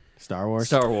Star Wars.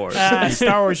 Star Wars.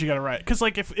 Star Wars, you got it right. Because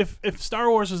like if Star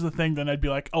Wars is the thing, then I'd be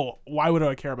like, oh, why would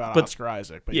I care about Oscar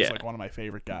Isaac? But he's yeah. like one of my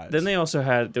favorite guys. Then they also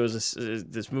had there was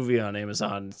this movie on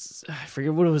Amazon. I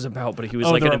forget what it was about, but he was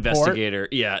Oh, like The an Report? investigator.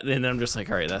 Yeah, and I'm just like,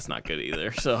 all right, that's not good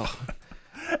either. So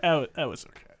that was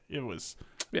okay. It was.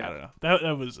 Yeah. I don't know.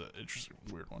 That was an interesting,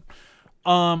 weird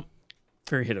one.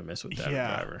 very hit or miss with that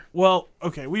Driver. Well,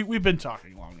 okay, we've been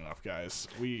talking long enough, guys.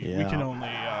 We can only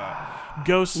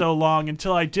go so long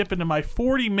until I dip into my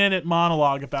 40-minute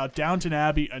monologue about Downton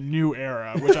Abbey: A New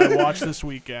Era, which I watched this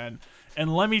weekend.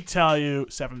 And let me tell you,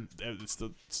 7.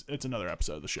 It's another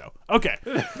episode of the show. Okay,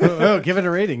 Oh, give it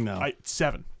a rating though.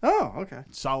 7, Oh, okay.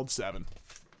 solid 7.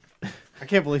 I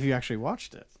can't believe you actually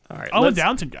watched it. All right, I'm a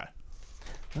Downton guy.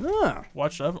 Ah.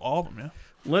 Watched all of them.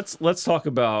 Yeah. let's talk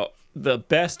about the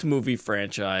best movie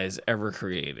franchise ever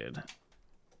created,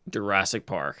 Jurassic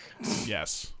Park.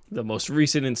 Yes. The most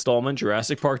recent installment,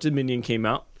 Jurassic Park Dominion, came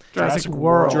out. Jurassic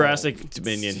World. Jurassic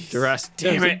Dominion. Jurassic.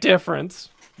 Damn There's a it. difference.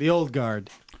 The old guard.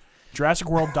 Jurassic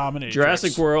World dominated.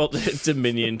 Jurassic World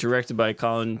Dominion, directed by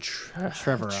Colin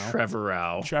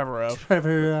Trevorrow.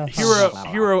 Trevorrow.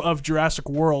 Hero of Jurassic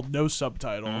World, no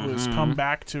subtitle, who has come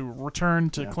back to return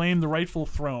to claim the rightful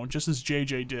throne, just as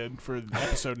JJ did for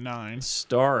episode 9.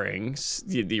 Starring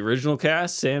the original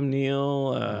cast: Sam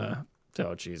Neill.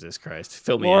 Oh Jesus Christ!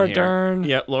 Fill me Laura in here. Dern.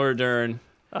 Yep, Laura Dern,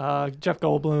 Jeff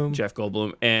Goldblum. Jeff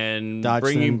Goldblum, and Dodgson.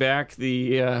 bringing back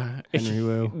the Henry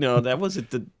Wu. No, that wasn't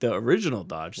the original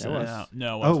Dodge. No,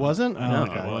 Oh, it wasn't? Oh, No,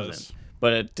 okay. it wasn't.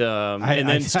 But I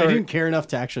didn't care enough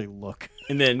to actually look.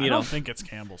 and then I you don't know, think it's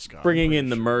Campbell Scott. bringing in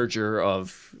the merger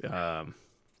of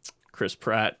Chris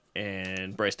Pratt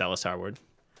and Bryce Dallas Howard,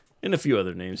 and a few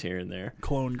other names here and there.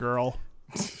 Clone Girl.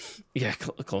 Yeah,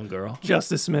 Clone Girl.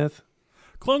 Justice Smith.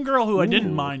 Clone Girl, who I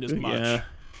didn't mind as much.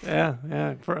 Yeah,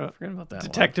 Yeah. For forget about that.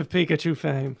 Detective Pikachu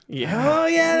fame. One. Yeah. Oh,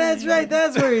 yeah, that's right.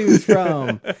 That's where he was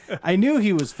from. I knew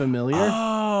he was familiar.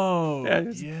 Oh,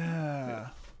 Yeah,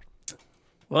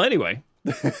 Well, anyway,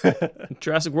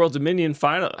 Jurassic World Dominion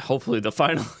hopefully the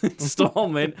final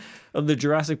installment of the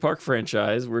Jurassic Park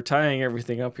franchise. We're tying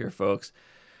everything up here, folks.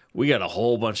 We got a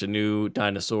whole bunch of new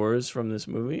dinosaurs from this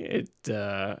movie.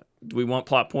 Do we want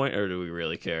plot point or do we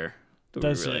really care? Do we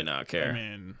really not care? I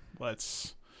mean,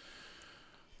 it's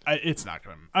not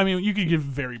going to... I mean, you could give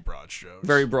very broad strokes.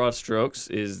 Very broad strokes.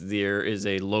 There is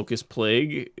a locust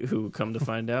plague who, come to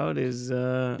find out, is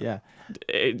Yeah.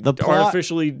 The plot-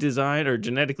 artificially designed or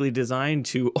genetically designed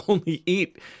to only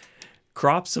eat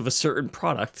crops of a certain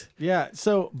product. Yeah,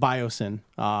 so Biosyn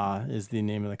is the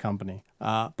name of the company.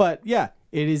 But yeah,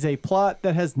 it is a plot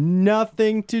that has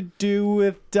nothing to do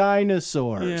with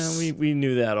dinosaurs. Yeah, we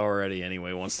knew that already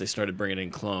anyway. Once they started bringing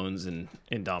in clones and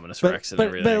Indominus Rex and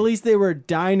everything. But at least they were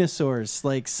dinosaurs,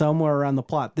 like somewhere around the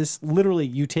plot. This literally,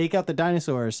 you take out the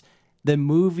dinosaurs, the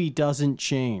movie doesn't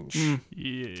change.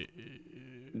 Yeah.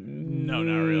 No,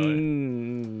 not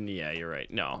really. Yeah, you're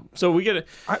right. No. So we get a.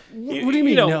 What do you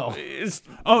mean, no?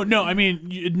 Oh, no, I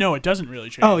mean, no, it doesn't really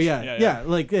change. Oh, yeah.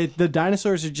 Like, the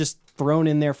dinosaurs are just thrown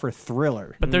in there for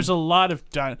thriller. But there's a lot of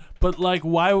but like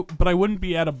why? But I wouldn't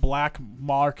be at a black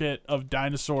market of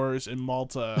dinosaurs in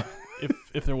Malta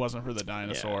if there wasn't for the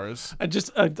dinosaurs. I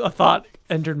just a thought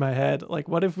entered my head. Like,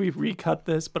 what if we recut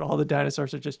this, but all the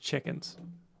dinosaurs are just chickens,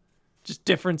 just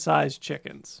different sized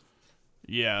chickens?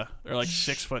 Yeah, they're like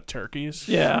 6-foot turkeys.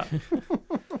 Yeah.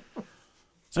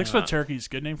 6-foot turkeys,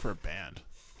 good name for a band.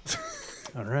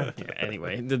 All right. Yeah,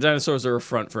 anyway, the dinosaurs are a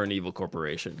front for an evil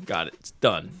corporation. Got it. It's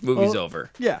done. Movie's over.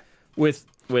 Yeah. With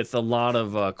a lot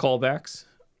of callbacks.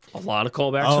 A lot of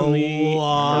callbacks from the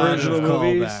original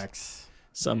movies. Callbacks.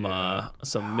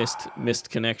 Some missed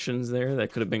connections there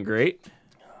that could have been great.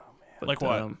 But, Like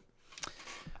what?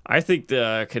 I think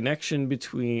the connection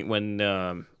between when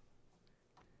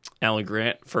Alan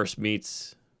Grant first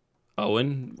meets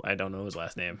Owen, I don't know his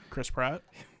last name. Chris Pratt.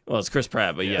 Well, it's Chris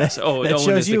Pratt, but yes. Oh, That Owen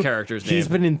shows is you the character's name. He's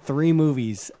been in 3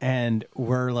 movies, and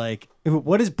we're like,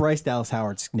 what is Bryce Dallas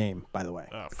Howard's name, by the way?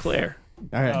 Claire.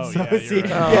 All right. Oh, so yeah, see, you're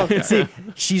right. yeah, see,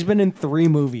 she's been in 3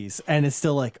 movies, and it's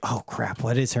still like, oh crap,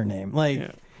 what is her name?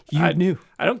 Like, you knew.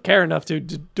 I don't care enough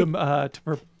to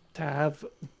have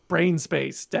brain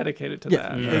space dedicated to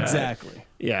that. Exactly.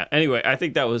 Yeah. Anyway, I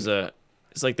think that was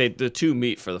it's like the two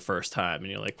meet for the first time,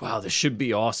 and you're like, wow, this should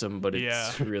be awesome, but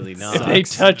it's really not. They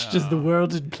touch, does the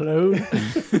world implode?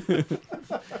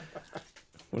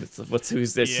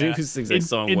 Who's sings that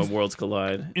song When Worlds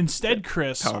Collide? Instead,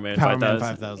 Chris, Power Man Power Man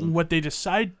 5000. 5000. what they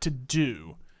decide to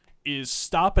do is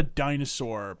stop a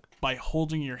dinosaur by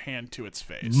holding your hand to its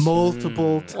face.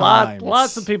 Multiple times.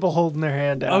 Lots of people holding their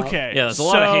hand out. Okay. Yeah, there's a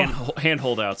lot of hand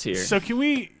holdouts here. So can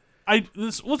we?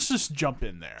 Let's just jump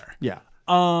in there. Yeah.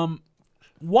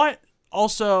 What?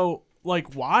 Also,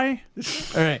 like, why?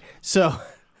 All right. So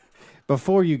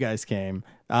before you guys came,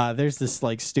 there's this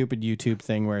like stupid YouTube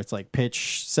thing where it's like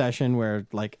pitch session where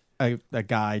like a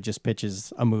guy just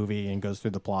pitches a movie and goes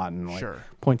through the plot and like Sure.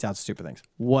 points out stupid things.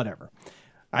 Whatever.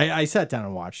 I sat down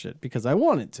and watched it because I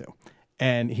wanted to.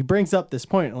 And he brings up this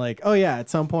point like, oh yeah, at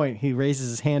some point he raises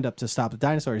his hand up to stop the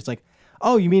dinosaur. He's like,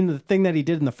 oh, you mean the thing that he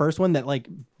did in the first one that like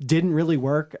didn't really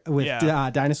work with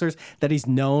dinosaurs that he's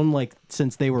known like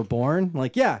since they were born?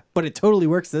 Like, yeah, but it totally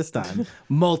works this time,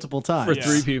 multiple times. For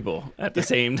 3 people at the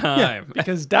same time.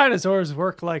 Because dinosaurs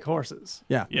work like horses.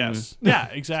 Yeah. Yes. Yeah.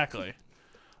 Exactly.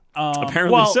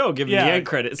 Apparently so, given the end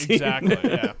credits. Exactly.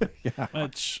 Yeah.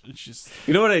 It's just.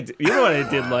 You know what I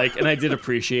did like, and I did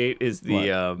appreciate is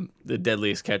the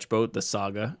Deadliest Catch Boat, the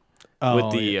saga,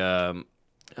 with the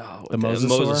the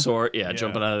Mosasaur? Yeah,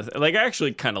 jumping out of the like. I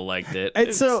actually kind of liked it.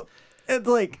 It's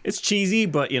like it's cheesy,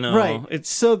 but right. it's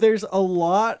So there's a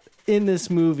lot in this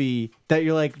movie that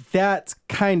you're like, that's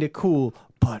kind of cool,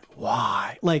 but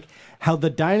why? Like how the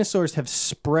dinosaurs have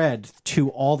spread to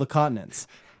all the continents.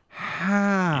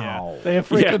 How? They have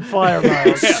freaking fire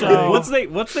miles. Yeah. So-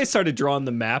 Once they started drawing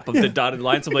the map of the dotted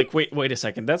lines, I'm like, wait a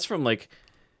second, that's from like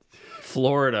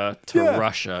Florida to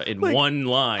Russia in one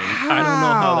line. I don't know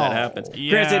how that happens.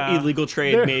 Yeah. Granted, illegal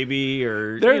trade maybe,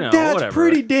 or That's whatever.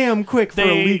 pretty damn quick for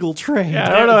They- illegal trade. Yeah,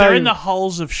 I don't know. They're in the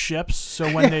hulls of ships,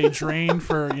 so when they drain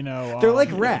for They're like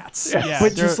rats, Yeah,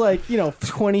 but they're- just like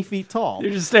 20 feet tall.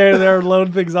 You're just standing there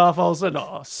loading things off. All of a sudden,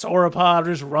 a sauropod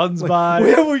just runs by.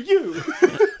 Where were you?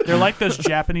 They're like those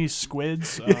Japanese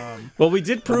squids. Well, we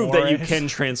did prove that you Amores. can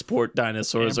transport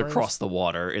dinosaurs Amores. across the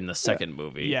water in the second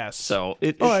movie. Yes. So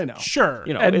I know. Sure.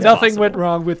 And it's nothing possible. went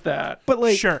wrong with that. But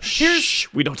like, Sure. Shh,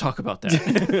 we don't talk about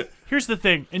that. Here's the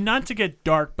thing, and not to get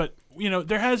dark, but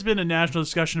there has been a national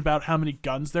discussion about how many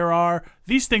guns there are.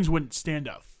 These things wouldn't stand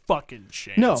a fucking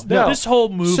chance. No. This whole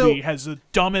movie So- has the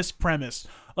dumbest premise.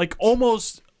 Like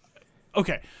almost.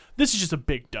 Okay, this is just a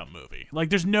big dumb movie. Like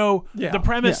there's no. Yeah. The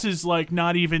premise is like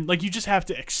not even like you just have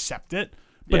to accept it.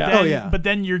 But Yeah. then, Oh, yeah. But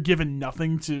then you're given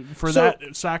nothing for So-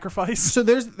 that sacrifice. so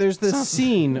there's this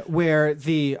scene where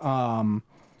the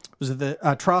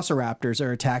Troceraptors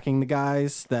are attacking the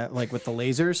guys that like with the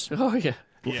lasers. Oh yeah.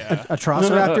 Yeah. A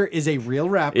Troceraptor is a real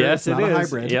raptor. Yes, it's not it a is.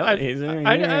 hybrid.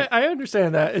 Yep. I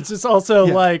understand that. It's just also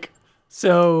like,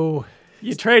 so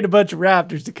you train a bunch of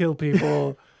raptors to kill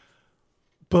people,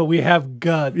 but we have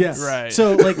guns. Yes. Right.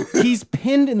 So like he's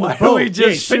pinned in the Why boat. don't we Yeah, just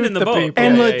he's pinned shoot in the the boat. people?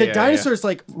 And Yeah, like yeah, the yeah, dinosaur's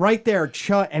like right there,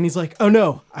 and he's like, "Oh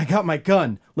no, I got my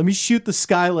gun. Let me shoot the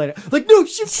skylight." Like, no,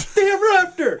 shoot the damn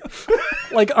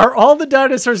raptor. Like, are all the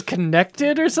dinosaurs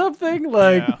connected or something?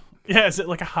 Like, Yeah. Yeah, is it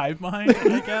like a hive mind,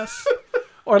 I guess?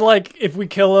 or like if we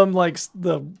kill them, like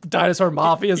the dinosaur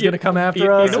mafia is gonna come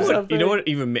after us. or something? You know what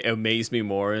even amazed me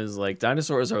more is like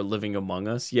dinosaurs are living among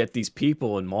us, yet these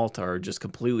people in Malta are just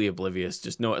completely oblivious.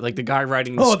 Just know, like the guy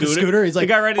riding the scooter. The scooter. He's like,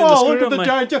 the guy riding "Oh, the scooter. look at the I'm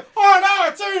like, giant! Oh no,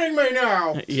 it's eating me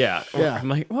now!" yeah. Yeah. I'm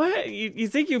like, what? You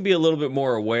think you'd be a little bit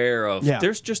more aware of? Yeah.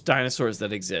 There's just dinosaurs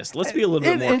that exist. Let's be a little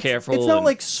bit more It's- careful. It's not and-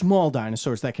 like small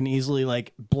dinosaurs that can easily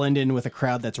like blend in with a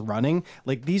crowd that's running.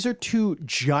 Like these are two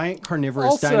giant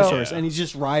carnivorous Also- dinosaurs, and he's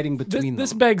just riding between This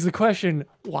them. begs the question: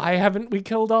 why haven't we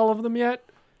killed all of them yet?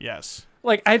 Yes.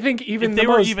 Like, I think even If they the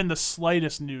were most, even the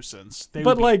slightest nuisance, they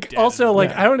but would be like dead also in- like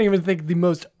Yeah. I don't even think the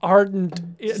most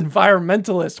ardent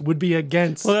environmentalist would be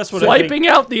against Well, that's what I wiping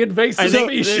out the invasive I think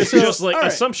species. it's just like all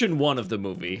right. assumption one of the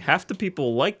movie. Half the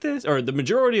people like this, or the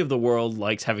majority of the world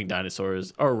likes having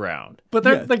dinosaurs around. But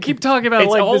they keep talking about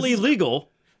It's like all this, illegal.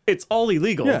 It's all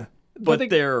illegal. Yeah. But they-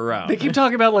 they're around. they keep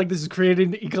talking about like this is creating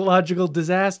an ecological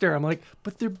disaster. I'm like,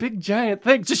 but they're big giant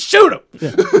things. Just shoot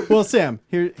them. Well, Sam,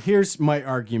 here's my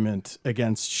argument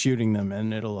against shooting them,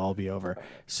 and it'll all be over.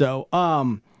 So,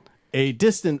 a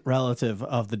distant relative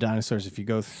of the dinosaurs, if you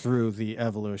go through the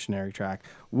evolutionary track,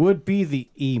 would be the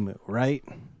emu, right?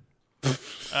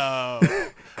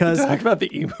 Because Talk about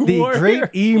the emu the war Great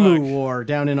here. Emu War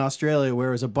down in Australia, where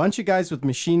it was a bunch of guys with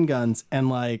machine guns and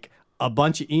like a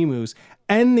bunch of emus,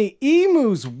 and the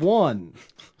emus won.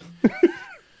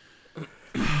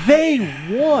 They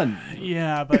won.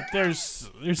 Yeah, but there's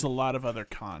a lot of other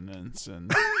continents,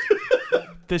 and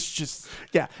this just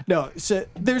Yeah, no. So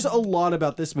there's a lot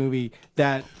about this movie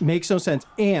that makes no sense.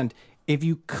 And if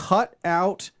you cut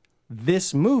out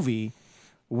this movie,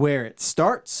 where it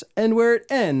starts and where it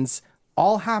ends,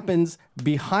 all happens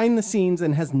behind the scenes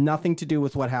and has nothing to do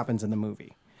with what happens in the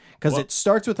movie. because it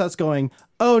starts with us going,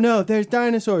 "Oh no, there's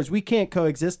dinosaurs. We can't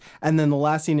coexist," and then the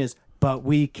last scene is, "But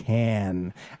we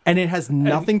can," and it has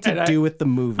nothing to do with the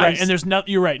movie. Right, and there's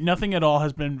you're right. Nothing at all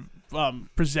has been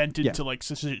presented to like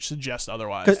suggest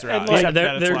otherwise throughout. like,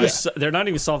 they're not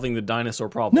even solving the dinosaur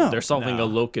problem. No. They're solving a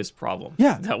locust problem.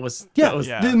 Yeah. that was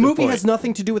the movie has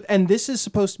nothing to do with, and this is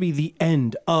supposed to be the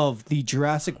end of the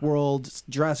Jurassic World,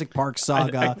 Jurassic Park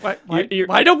saga.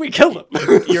 Why don't we kill them?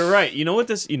 You're right. You know what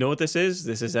this is?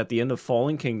 This is at the end of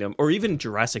Fallen Kingdom, or even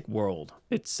Jurassic World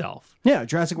itself. Yeah,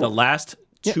 Jurassic The World. last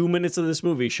 2 minutes of this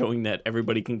movie showing that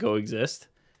everybody can coexist.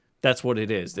 That's what it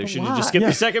is. They should have just skipped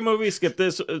the second movie, skip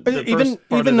this. The even first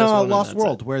part of this one, and Lost that's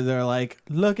World, it. where they're like,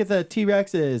 "Look at the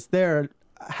T-Rexes. They're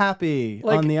happy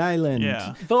Like, on the island."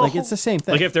 yeah. Like it's the same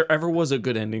thing. Like if there ever was a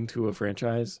good ending to a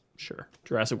franchise, sure.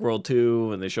 Jurassic World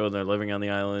 2, and they show them living on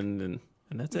the island, and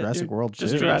that's it. Jurassic dude. World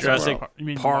Just 2. Jurassic World. You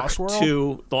mean Park Lost World?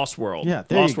 2, Lost World. Yeah,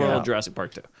 there you Lost go. World, Jurassic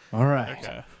Park 2. All right,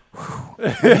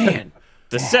 Okay. Man,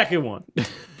 the second one.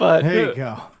 But there you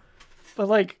go. But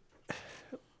like,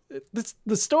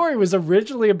 the story was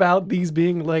originally about these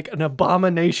being like an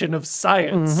abomination of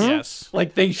science. Yes.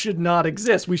 Like they should not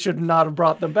exist. We should not have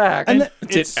brought them back. And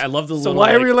I love the so little.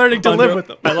 why are we learning to live with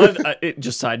them? I love.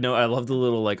 Just side note, I love the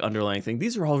little like underlying thing.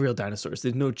 These are all real dinosaurs.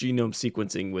 There's no genome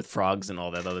sequencing with frogs and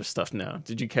all that other stuff now.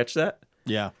 Did you catch that?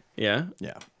 Yeah, Yeah,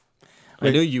 yeah. I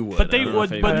knew you would. But they I don't know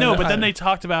would, if but anybody- no. But then they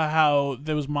talked about how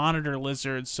there was monitor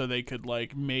lizards, so they could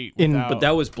like mate. In- Without, But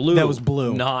that was blue. That was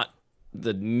blue. Not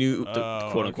the new,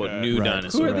 quote unquote okay. new Right.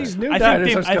 dinosaur. Who are these new I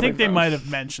dinosaurs think coming they from? might have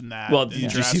mentioned that. Well, in did you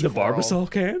see Jurassic the World. Barbasol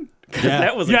can? Yeah.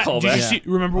 That was a Yeah, callback. did you see?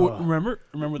 Remember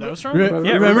where that was from? Yeah,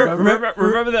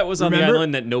 remember that was on the remember-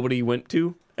 island that nobody went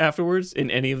to afterwards in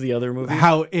any of the other movies?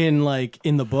 How in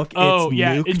the book? Oh it's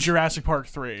yeah, nuked? in Jurassic Park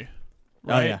 3.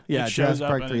 Right? yeah. Yeah, It shows Jurassic up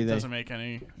Park and 3, It they- doesn't make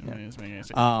any. It doesn't make any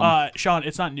sense. Um, Sean,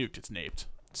 it's not nuked. It's naped.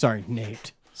 Sorry,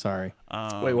 naped. Sorry.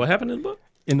 Wait, what happened in the book?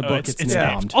 In the book, it's naped.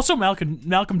 naped. Also,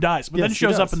 Malcolm dies, but Yes, then he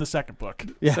shows up does. in the second book.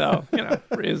 Yeah. So,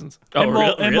 reasons. Oh, and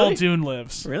really? Muldoon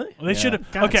lives. Really? Well, they should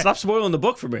have. God, okay. stop spoiling the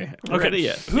book for me. I haven't read it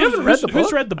yet. Who's read the Who's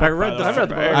book? read the book? I read by the. way? I've read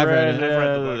the book. I've read it. I've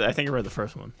read the book. I think I read the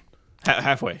first one.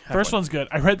 Halfway. First one's good.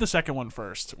 I read the second one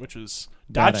first, which was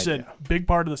Bad Dodge said idea. big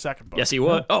part of the second book. Yes, he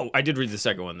was. Oh, I did read the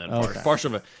second one then. Okay.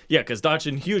 Partial of it. Yeah, because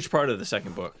Dodson, huge part of the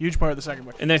second book. Huge part of the second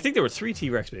book. And I think there were 3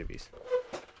 T-Rex babies.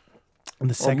 And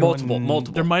the Or second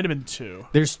multiple. There might have been 2.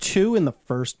 There's 2 in the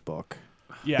first book.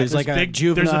 Yeah, There's like a big,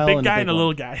 juvenile There's a big and a guy big and a one.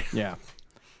 little guy. Yeah.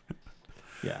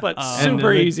 Yeah. But And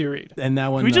super then easy read. And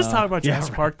that one. Can we just talk about yeah,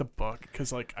 Jurassic Park the book?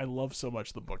 Because like I love so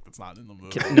much the book that's not in the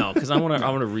movie. No, because I want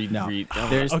to read. No. read.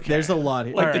 There's a lot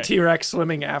here. Like All the right. T-Rex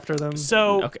swimming after them.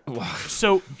 So Okay. Wow.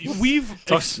 so we've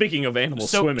Speaking of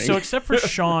animals so swimming. so except for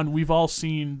Sean, we've all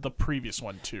seen the previous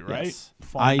one too, right? Yes.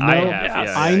 Fallen I know. have,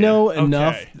 yeah, I yeah, know yeah.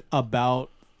 enough Okay. about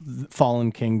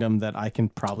Fallen Kingdom that I can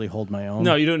probably hold my own.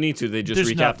 No, you don't need to. They just There's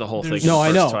recap not- the whole thing. there's- in the No, I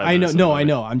first know, 5 I know, minutes of the no, I movie.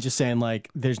 know. I'm just saying, like,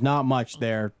 there's not much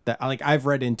there that, like, I've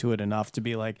read into it enough to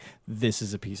be like, this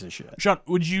is a piece of shit. Sean,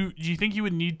 do you think you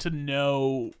would need to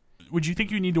know? Would you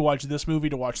think you need to watch this movie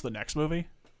to watch the next movie?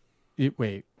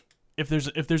 Wait, If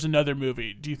there's another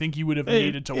movie, do you think you would have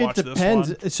needed to watch it this depends.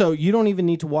 one? So you don't even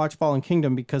need to watch Fallen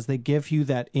Kingdom because they give you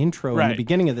that intro in Right. the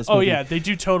beginning of this Oh movie. yeah, they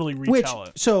do totally retell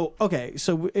it. So okay,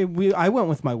 so I went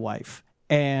with my wife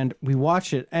and we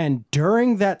watched it, and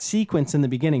during that sequence in the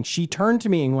beginning, she turned to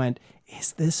me and went,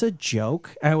 "Is this a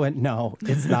joke?" And I went, "No,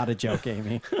 it's not a joke,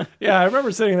 Amy." Yeah, I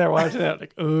remember sitting there watching that,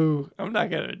 like, ooh, I'm not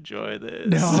gonna enjoy this.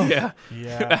 No. Yeah.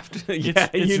 Yeah. After, yeah,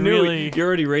 it's you knew really- you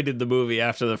already rated the movie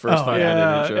after the first 5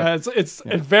 Yeah, minutes. yeah, it's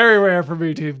very rare for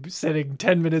me to be sitting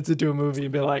 10 minutes into a movie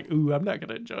and be like, ooh, I'm not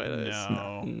gonna enjoy this.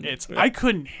 No, it's I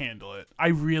couldn't handle it. I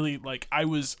really like. I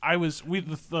was we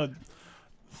the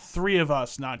 3 of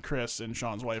us, not Chris and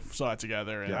Sean's wife, saw it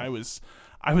together, and I was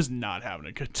not having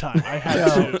a good time. I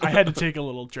had to take a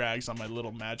little drags on my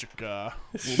little magic Oh,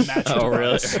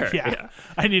 really? device. Yeah.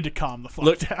 I need to calm the fuck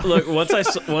Look, down. look. Once I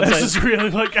This is really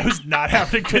like I was not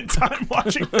having a good time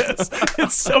watching this.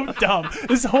 It's so dumb.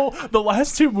 The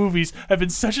last 2 movies have been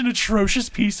such an atrocious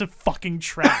piece of fucking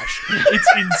trash. It's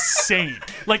insane.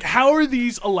 Like, how are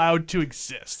these allowed to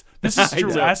exist? This is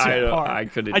Jurassic Park. I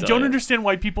couldn't I tell don't you. understand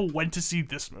why people went to see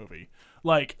this movie.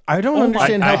 Like, I don't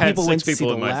understand I how had people 6 went to see people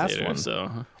the in my last theater, one.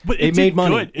 so but It it, made did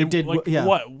money. good. It did, like yeah.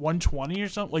 what 120 or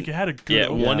something. Like it had a good. yeah,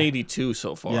 opening. 182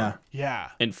 so far. Yeah. Yeah.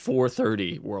 And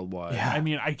 430 worldwide. Yeah. I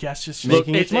mean, I guess just Look,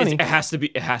 Making its money. it has to be.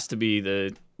 It has to be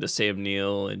the Sam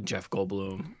Neill and Jeff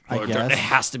Goldblum. I guess. It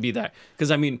has to be that because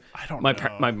I mean, I don't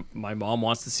my my mom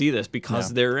wants to see this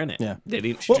because they're in it. Yeah. They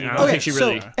didn't. Well, I don't okay, think she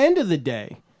really. so end of the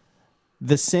day,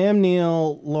 the Sam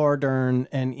Neill, Laura Dern,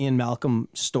 and Ian Malcolm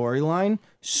storyline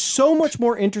so much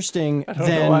more interesting I don't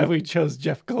than know why we chose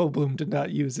Jeff Goldblum to not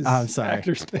use his I'm sorry.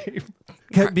 actor's name.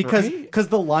 because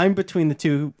the line between the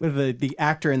two, the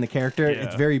actor and the character,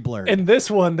 it's very blurred. In this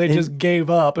one, they just gave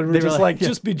up and were they were just like, like, yeah.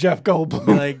 just be Jeff Goldblum.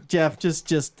 Like, Jeff,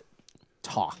 just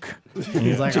talk. And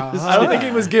he's like, I don't think he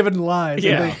was given lines.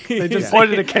 Yeah. They just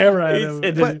pointed a camera at him.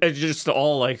 And then it just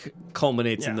all like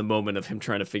culminates in the moment of him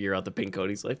trying to figure out the pin code.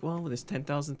 He's like, well, there's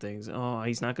 10,000 things. Oh,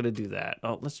 he's not going to do that.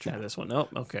 Oh, let's try this one. Oh,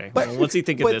 okay. Well, what's he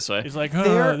thinking this way? He's like,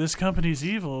 They're- this company's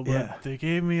evil, but they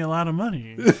gave me a lot of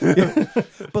money.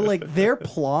 But like their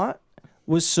plot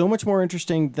was so much more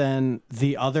interesting than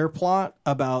the other plot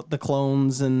about the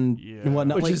clones and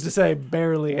whatnot. Which Like, is to say,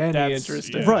 barely any That's-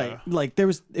 interesting. yeah. right. Like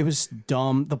it was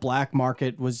dumb. The black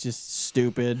market was just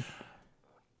stupid.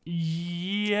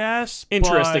 Yes,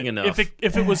 Interesting but enough.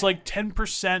 If it was like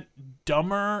 10%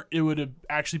 dumber, it would have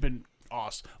actually been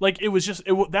awesome. Like it was just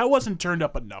that wasn't turned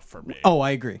up enough for me. Oh,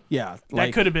 I agree. Yeah.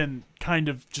 That could have been kind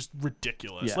of just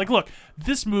ridiculous. Yeah. Like, look,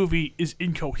 this movie is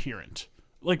incoherent.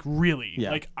 Like, really.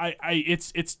 Yeah. Like,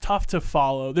 it's tough to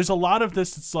follow. There's a lot of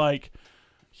this. It's like,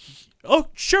 oh,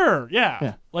 sure,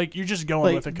 yeah. Like you're just going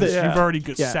Like, with it because the- you've already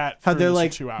Yeah. sat How through they're this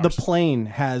like for 2 hours. the plane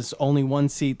has only one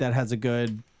seat that has a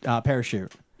good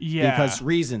parachute. Yeah. Because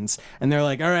reasons. And they're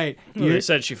like, all right, Well, they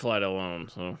said she flied alone,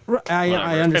 so I whatever.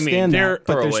 I mean, understand they're that,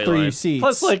 but there's throwaway 3 lines. seats.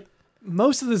 Plus, like,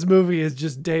 most of this movie is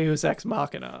just Deus Ex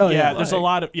Machina. Oh, yeah, yeah, there's a like-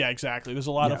 lot of exactly. There's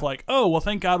a lot of Yeah. like, oh well,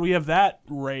 thank God we have that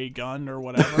ray gun or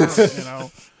whatever, you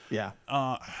know. yeah.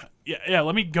 Yeah.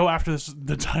 Let me go after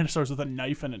the dinosaurs with a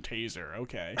knife and a taser.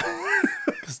 Okay,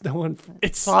 Because no one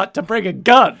It's- thought to bring a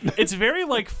gun. it's very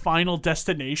like Final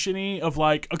Destination-y of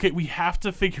like, okay, we have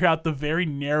to figure out the very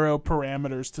narrow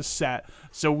parameters to set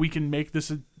so we can make this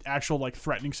an actual like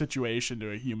threatening situation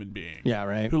to a human being. Yeah,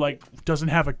 right. Who like doesn't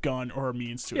have a gun or a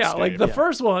means to Yeah, escape. like the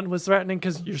first one was threatening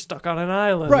because you're stuck on an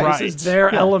island. Right. This is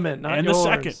their Yeah. element, not and yours. the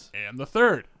second and the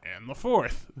third and the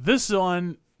fourth. This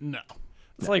one, no.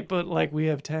 It's like, but like we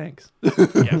have tanks.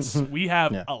 Yes, we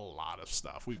have Yeah. a lot of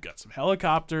stuff. We've got some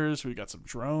helicopters, we've got some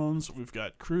drones, we've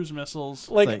got cruise missiles.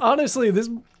 Like, honestly, this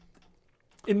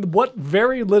in what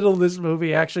very little this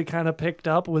movie actually kind of picked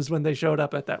up was when they showed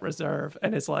up at that reserve,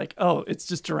 and it's like, oh, it's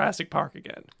just Jurassic Park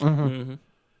again.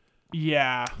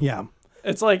 Yeah. Yeah.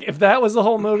 It's like if that was the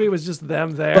whole movie, was just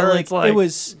them there. But, like, it's like it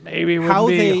was maybe it would how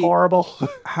be they- horrible.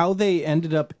 How they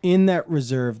ended up in that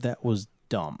reserve, that was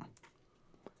dumb.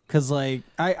 Because, like,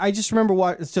 I just remember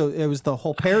what. So it was the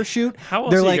whole parachute. How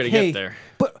else They're are you like, gonna hey, get there?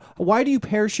 But why do you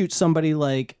parachute somebody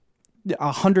like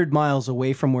 100 miles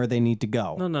away from where they need to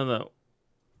go? No.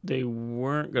 They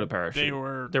weren't going to parachute. They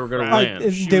were going to crash-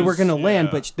 land. They were going to was- land,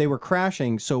 yeah. but they were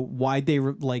crashing. So why'd they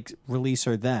release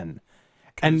her then?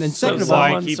 And then So second of all, why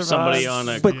someone keep survives. somebody on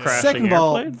a but crashing second of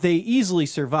all, airplane? they easily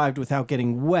survived without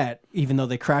getting wet, even though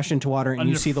they crash into water and you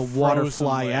Under see the water frozen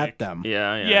fly lake. at them.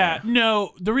 Yeah,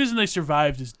 no, the reason they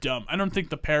survived is dumb. I don't think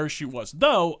the parachute was.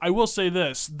 Though, I will say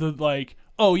this, the like,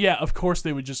 oh yeah, of course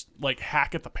they would just like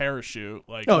hack at the parachute.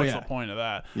 Like, Oh, what's yeah. the point of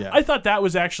that? Yeah. I thought that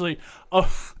was actually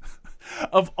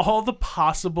of all the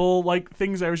possible like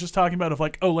things I was just talking about of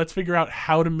like, oh, let's figure out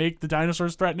how to make the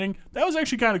dinosaurs threatening. That was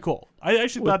actually kind of cool. I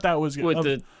actually thought that was good. With Of-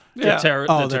 the Yeah.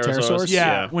 Oh, the pterosaurs?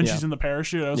 yeah, when Yeah. she's in the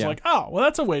parachute, I was Yeah. like, oh, well,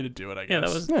 that's a way to do it, I guess. Yeah,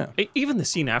 that was Yeah. even the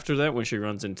scene after that when she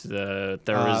runs into the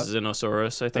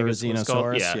Therizinosaurus, I think is what it's called.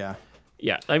 Therizinosaurus, Yeah.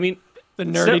 yeah. I mean, The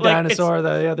so, nerdy like, dinosaur,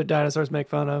 the other dinosaurs make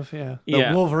fun of. Yeah. The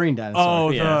yeah. Wolverine dinosaur. Oh,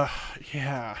 Yeah.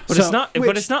 yeah. But So, it's not. which-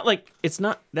 But it's not like it's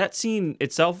not that scene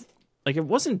itself. Like it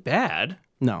wasn't bad,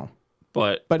 No.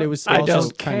 but But it was I also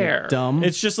don't kind care. of dumb.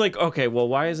 it's just like okay, well,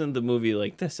 why isn't the movie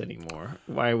like this anymore?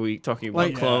 Why are we talking about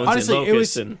like clones honestly, and it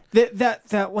locusts was and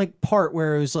that like part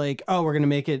where it was like, oh, we're gonna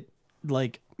make it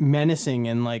like menacing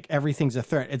and like everything's a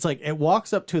threat. It's like it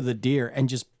walks up to the deer and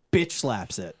just bitch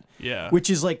slaps it. Yeah. Which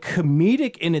is like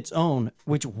comedic in its own.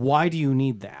 Which why do you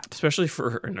need that? especially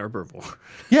for an herbivore.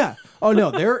 Yeah. Oh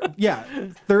no,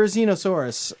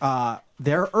 Therizinosaurus.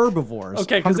 They're herbivores.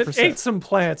 Okay, because it 100%. ate some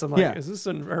plants. I'm like, Yeah. is this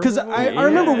an Because herbivore? I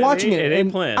remember watching it it, ate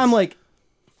and plants. I'm like,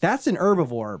 that's an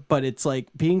herbivore, but it's like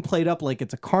being played up like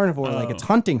it's a carnivore, like it's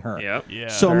hunting her. Yep. Yeah.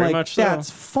 So I'm Very like, much so. that's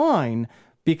fine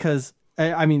because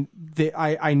I mean,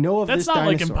 I know of That's this not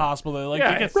dinosaur. like impossible. They like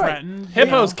Yeah, they get right. threatened.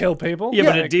 Hippos kill people. Yeah,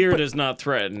 but Yeah, a deer does not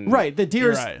threaten. Right, the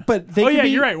deer's, You're right. but they Oh can yeah, be,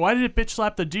 you're right. Why did it bitch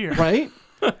slap the deer? right?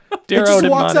 Deer It just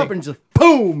owed walks money. up and just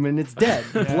boom, and it's dead,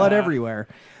 blood everywhere.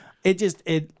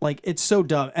 It's so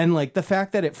dumb, and like the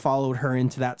fact that it followed her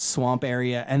into that swamp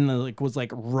area and like was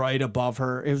like right above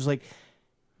her, it was like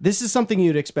This is something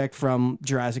you'd expect from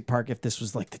Jurassic Park if this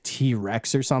was like the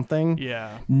T-Rex or something.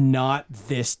 Yeah. Not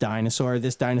this dinosaur.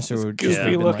 This dinosaur would just have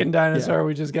Goofy been looking like- dinosaur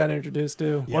we just got introduced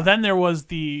to. Well, then there was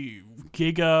the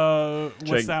Giga.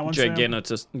 What's that one? Sam?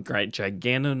 Giganotosaurus.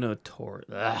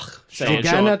 Ugh.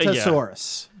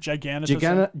 Giganotosaurus.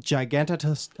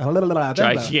 Giganotosaurus.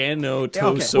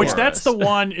 Giganotosaurus. Which that's the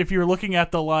one. If you're looking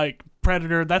at the like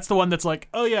Predator, that's the one that's like,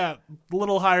 oh yeah, a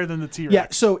little higher than the T-Rex. Yeah,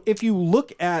 so if you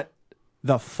look at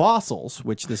the fossils,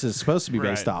 which this is supposed to be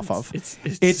based Right. off of, It's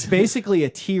it's basically a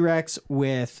T-Rex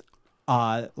with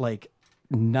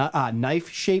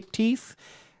knife-shaped teeth,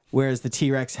 whereas the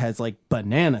T-Rex has like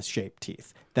banana-shaped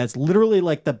teeth. That's literally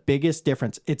like the biggest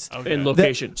difference. It's in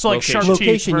location. So like location. shark teeth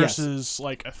Location, yes. versus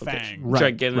like a fang.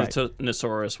 Right,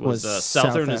 Giganotosaurus was Was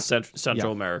southern and South-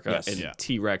 Central yeah, America, yes. and Yeah.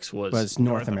 T-Rex was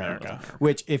North America. America.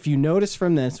 Which, if you notice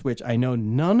from this, which I know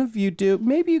none of you do,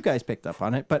 maybe you guys picked up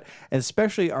on it, but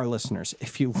especially our listeners,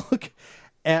 if you look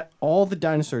at all the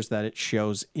dinosaurs that it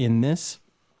shows in this,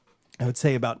 I would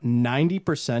say about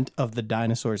 90% of the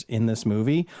dinosaurs in this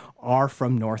movie are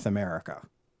from North America.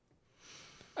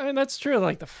 I mean, that's true.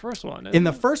 Like the first one. In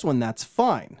the first one, that's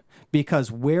fine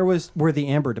because were the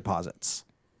amber deposits?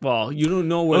 Well, you don't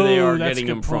know where they are that's getting a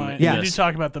good them from. point. Yeah. You did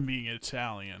talk about them being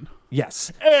Italian.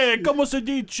 Yes. Hey, como se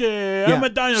dice? I'm a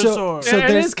dinosaur. So it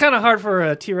there's- is kind of hard for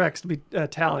a T-Rex to be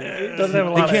Italian. It doesn't have a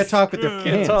lot They can't of... talk with their Can't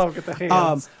hands. talk with the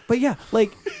hands. But yeah,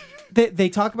 like they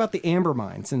talk about the amber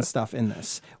mines and stuff in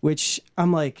this, which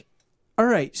I'm like, all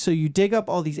right, so you dig up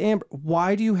all these amber.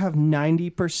 Why do you have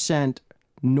 90%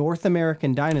 North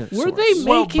American dinosaurs? Were they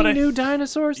Well, making but new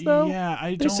dinosaurs though? Yeah,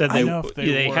 I They don't said know if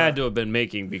they were. had to have been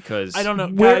making because I don't know,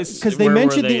 Where- guys. because they where were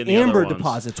mentioned they in the the other amber ones?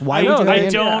 deposits. Why I would know, you have I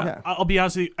amber- don't. Yeah. I'll be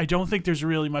honest with you. I don't think there's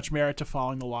really much merit to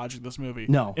following the logic of this movie.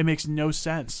 No. It makes no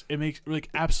sense. It makes like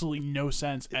absolutely no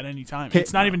sense at any time. Can-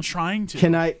 It's not even trying to.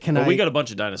 Can I? But we got a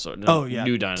bunch of dinosaurs. Oh yeah,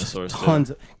 new dinosaurs. too.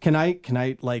 Tons. Can I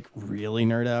like really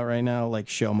nerd out right now? Like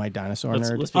show my dinosaur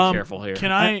Let's nerd. be careful here.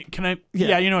 Can I?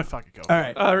 Yeah. You know what? Fuck it. Go. All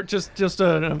right. Just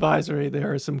an advisory.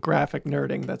 There is some graphic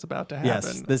nerding that's about to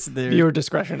happen. Yes. Viewer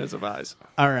discretion is advised.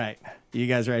 All right. You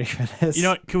guys ready for this? You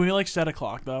know what? Can we like set a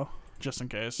clock though, just in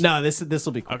case? No. This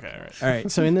will be quick. Okay. All right. All right.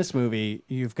 So in this movie,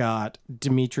 you've got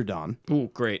Dimetrodon Ooh,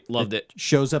 great, loved it.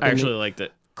 shows up. I in actually the, liked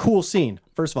it. cool scene.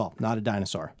 First of all, not a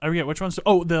dinosaur. I forget which one's.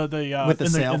 Oh, the With the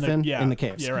in sail in fin yeah, in the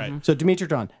caves. Yeah. Right. So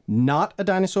Dimetrodon, not a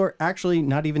dinosaur. Actually,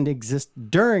 not even exist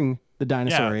during the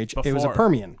dinosaur Yeah, age. It was a before.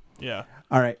 Permian. Yeah.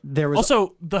 All right. There was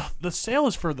Also, the sail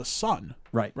is for the sun,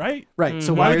 right. right? Right.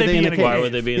 So why, are they in the cave? Why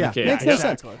would they be in yeah, the cave? makes no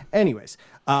Exactly. sense. Anyways,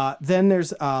 then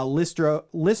there's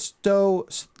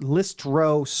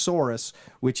Lystrosaurus,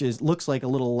 which looks like a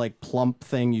little like plump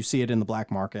thing. You see it in the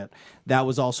black market. That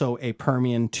was also a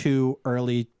Permian to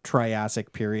early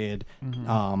Triassic period,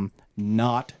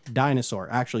 not dinosaur.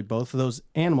 Actually, both of those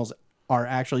animals are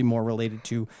actually more related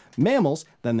to mammals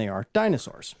than they are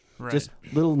dinosaurs. Just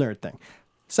little nerd thing.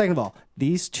 Second of all,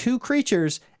 these two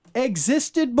creatures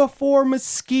existed before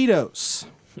mosquitoes.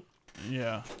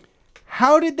 Yeah.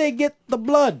 How did they get the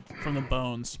blood? From the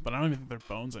bones, but I don't even think they're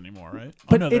bones anymore, right?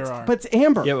 But oh, no, it's there are. but it's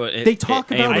amber. Yeah, but they talk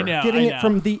about amber. I know, getting I it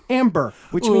from know. the amber,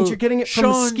 which means you're getting it from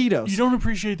Sean, mosquitoes. You don't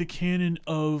appreciate the canon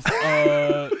of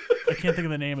I can't think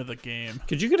of the name of the game.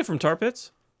 Could you get it from tar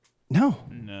pits? No.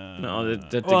 No,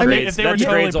 that Well, I mean, degrades, if they that were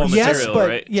degrades all totally Yes, material, but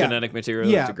right? yeah. Genetic material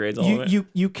Yeah, that degrades all you, of it.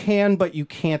 you can, but you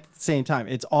can't at the same time.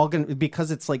 It's all gonna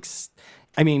because it's like,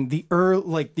 I mean, the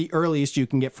earliest you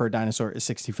can get for a dinosaur is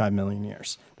 65 million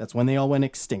years. That's when they all went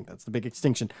extinct. That's the big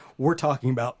extinction. We're talking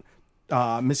about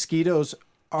mosquitoes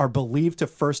are believed to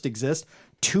first exist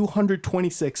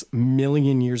 226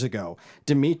 million years ago.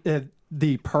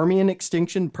 The Permian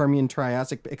extinction, Permian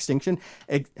Triassic extinction,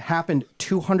 it happened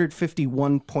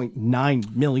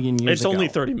 251.9 million years It's ago. only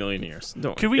 30 million years.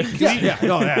 Don't. Can we?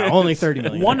 Only 30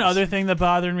 million. One years. other thing that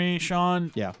bothered me,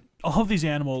 Sean. Yeah. All of these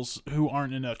animals who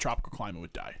aren't in a tropical climate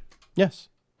would die Yes.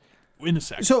 in a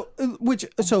second. So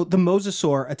the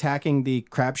mosasaur attacking the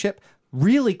crab ship,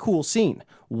 really cool scene.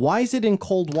 Why is it in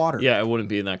cold water? Yeah, it wouldn't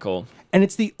be in that cold. And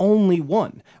it's the only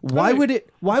one. Why would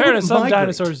it? Why would it Fairness, some migrate?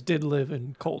 dinosaurs did live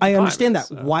in cold I understand climates,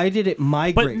 that. so- Why did it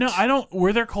migrate? But no, I don't.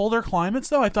 Were there colder climates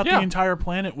though? I thought Yeah. the entire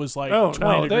planet was like Oh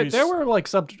 20 no, degrees. there were like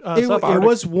It subarctic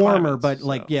was warmer, climates, but so.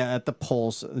 like at the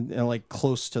poles, like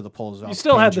close to the poles. You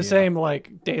still had the same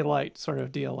like daylight sort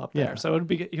of deal up there, Yeah. so it'd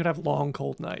be you'd have long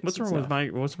cold nights. What's and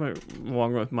wrong with stuff.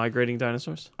 wrong with migrating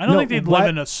dinosaurs? I don't No, think they'd what- live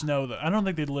in a snow. I don't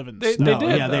think they'd live in They snow.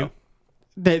 did. Yeah, though.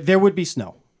 there would be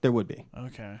snow. There would be.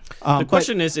 Okay. The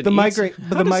question is, how does it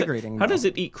how migrating? does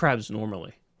it eat crabs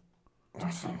normally?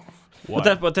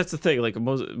 But that's the thing. Like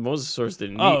Mosasaurus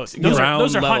didn't Oh, eat those are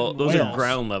ground level. hunting Those are whales.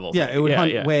 ground level. Yeah, things. it would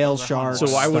hunt yeah. whales, sharks, So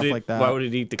why stuff would it? like that. Why would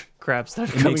it eat the crabs that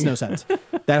are It coming? makes no sense.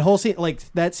 That whole scene, like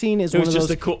that scene, is It one was of just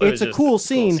those. a cool- it it's was a just cool a cool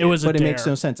scene, It was a but it makes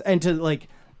dare. no sense. And to like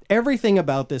everything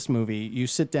about this movie, you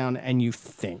sit down and you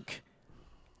think,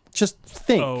 just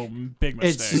think. Oh, big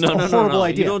It's mistake. just a horrible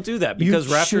idea. You don't do that You because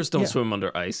raptors should- don't yeah. swim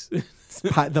under ice.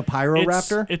 The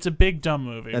Pyroraptor. It's a big dumb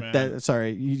movie, man.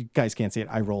 Sorry, you guys can't see it.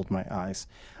 I rolled my eyes.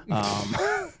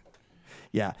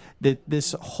 Yeah,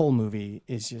 this whole movie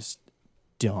is just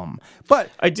dumb. But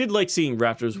I did like seeing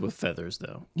raptors with feathers,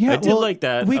 though. yeah, I did like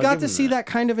that. We I'll got give to them see that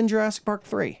kind of in Jurassic Park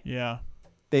 3. Yeah.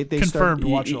 They Confirmed. started-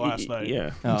 Watch it last night.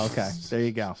 Yeah. Oh, okay. There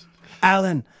you go,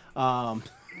 Alan.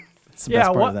 It's the Yeah,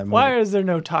 best part of that movie. why is there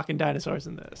no talking dinosaurs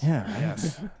in this? Yeah.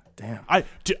 Yes. Damn.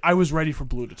 I was ready for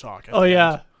Blue to talk. at Oh the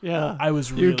yeah, end. yeah. I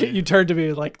was You really. you turned to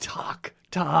me like talk,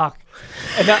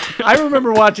 and I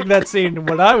remember watching that scene. And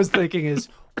what I was thinking is,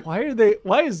 why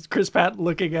is Chris Pratt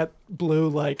looking at Blue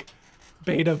like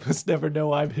Beta must never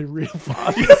know I'm his real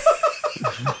father?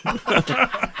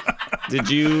 Did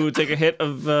you take a hit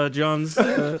of John's?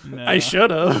 Nah, I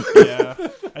should have. Yeah,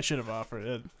 I should have offered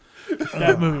it.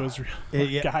 That movie was real.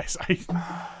 Yeah. Guys,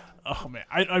 oh man,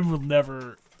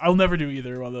 I'll never do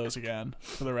either one of those again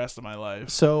for the rest of my life.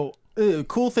 So,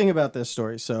 cool thing about this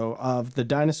story. So, of the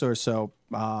dinosaurs, the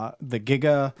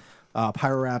Giga,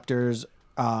 Pyroraptors,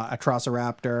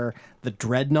 Atrociraptor, the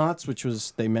Dreadnoughts, which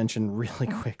was they mentioned really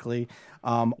quickly.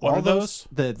 All are those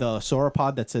the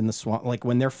sauropod that's in the swamp, like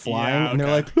when they're flying Yeah, and they're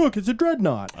okay. like, look, it's a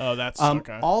dreadnought. Oh, that's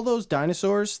okay. All those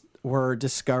dinosaurs were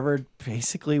discovered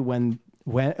basically when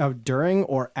during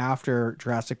or after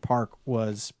Jurassic Park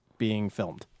was being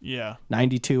filmed, Yeah,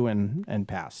 92 and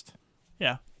past.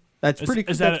 yeah. That's Is, pretty.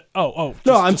 is that's- that? No,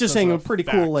 no, I'm just as saying a a pretty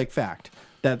fact. cool like fact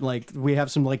that like we have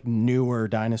some like newer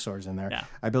dinosaurs in there. Yeah.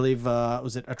 I believe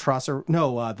was it Atrocir?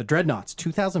 No, the Dreadnoughts,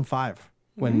 2005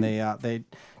 when they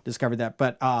discovered that.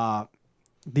 But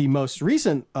the most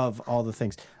recent of all the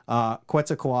things,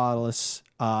 Quetzalcoatlus,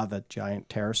 the giant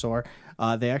pterosaur,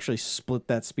 they actually split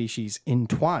that species in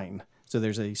twine. So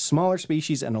there's a smaller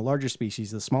species and a larger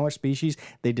species. The smaller species,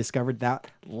 they discovered that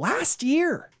last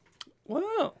year.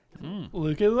 Wow,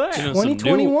 look at that. You know, some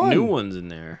 2021. new ones in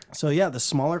there. So yeah, the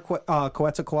smaller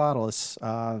Quetzalcoatlus,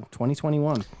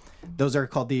 2021. Those are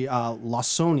called the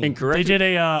Lawsoni Incorrect. They did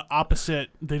a opposite.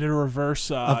 They did a reverse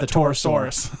of the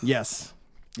Torosaurus. Yes,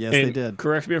 yes, And they did.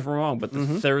 correct me if I'm wrong, but the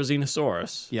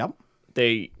Therizinosaurus, Yep.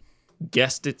 they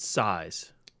guessed its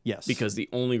size Yes. because the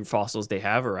only fossils they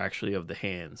have are actually of the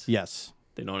hands. yes,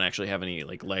 They don't actually have any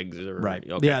like legs or right.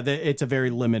 Okay. Yeah, it's a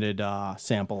very limited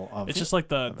sample of. It's just like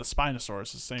the Spinosaurus,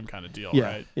 is the same kind of deal, Yeah,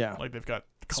 right? yeah. Like they've got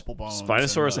a couple bones.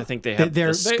 Spinosaurus, and, I think they have they're-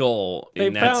 the skull, They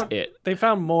and that's found it. They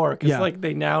found more because Yeah. like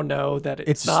they now know that it's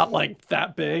It's- not like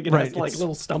that big. It Right, has like it's-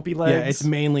 little stumpy legs. yeah, it's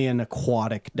mainly an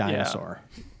aquatic dinosaur.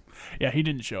 Yeah, he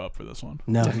didn't show up for this one.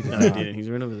 No, he did No, he not. didn't. He's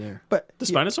right over there. But The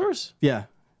Spinosaurus? yeah,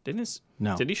 Didn't his,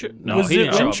 no, Did he show? No, Was he it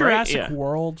didn't show in up, right? Jurassic Yeah.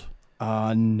 World?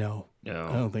 no, No,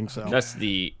 I don't think so. That's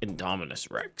the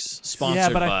Indominus Rex, sponsored Yeah,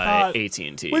 but I by thought-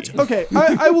 AT&T. Which okay,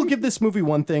 I will give this movie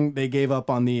one thing: they gave up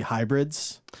on the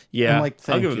hybrids. yeah, I'm like, I'll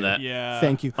thank give him you. that. Yeah.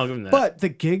 Thank you. I'll give him that. But the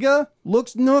Giga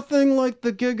looks nothing like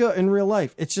the Giga in real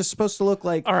life. It's just supposed to look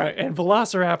like. All right, and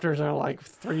velociraptors are like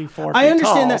 3-4 feet I understand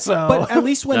tall, that, so. but at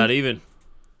least when Not even.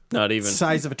 Not even.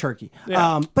 size of a turkey.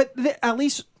 Yeah. But at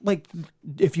least like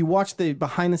if you watch the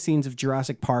behind the scenes of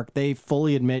Jurassic Park, they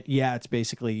fully admit, yeah, it's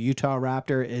basically Utah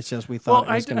Raptor. It's just we thought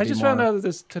well, it was going to I be just more. found out of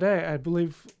this today. I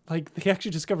believe like they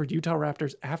actually discovered Utah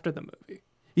raptors after the movie.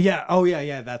 Yeah. Oh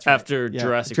yeah. That's right. After Yeah,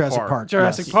 Jurassic Park.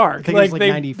 Jurassic yes. Park. I think it was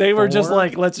Like they were just 94.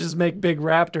 like, let's just make big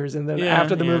raptors, and then Yeah,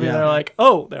 after the movie, yeah. they're like,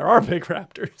 oh, there are big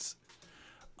raptors.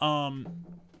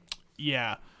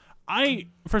 Yeah.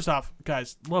 First off,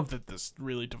 guys, love that this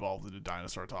really devolved into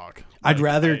dinosaur talk. I'd Like,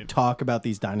 rather talk about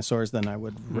these dinosaurs than I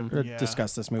would Yeah.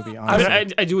 discuss this movie. I, Honestly.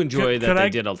 mean, I do enjoy Could that they I-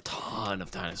 did a ton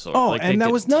of dinosaurs. Oh, Like, they and that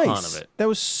did was a ton nice. of it. That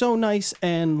was so nice,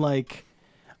 and like,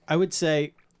 I would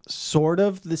say, sort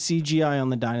of the CGI on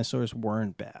the dinosaurs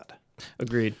weren't bad.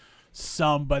 Agreed.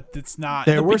 some, but it's not.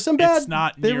 There were some bad- It's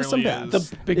not. there were some nearly bad. as-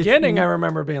 The beginning, I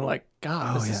remember being like,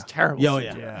 God, this is terrible. Oh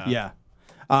yeah, Yeah.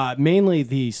 yeah. Mainly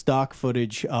the stock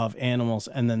footage of animals,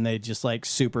 and then they just like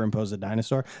superimpose a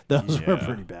dinosaur. Those were Yeah.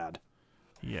 pretty bad.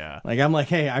 yeah. Like I'm like,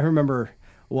 hey, I remember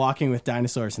walking with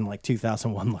dinosaurs in like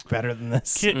 2001 looked better than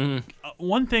this.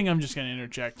 One thing I'm just going to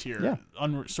interject here,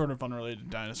 Yeah. sort of unrelated to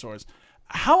dinosaurs.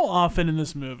 How often in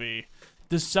this movie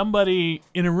does somebody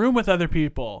in a room with other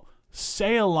people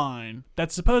say a line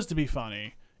that's supposed to be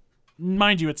funny?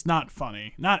 Mind you, it's not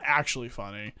funny, not actually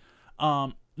funny.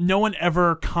 no one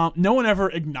ever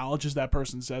acknowledges that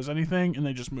person says anything, and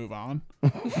they just move on.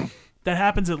 That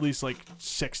happens at least like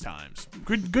 6 times.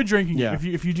 Good drinking game.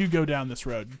 If you do go down this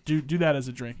road, do that as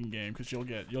a drinking game, because you'll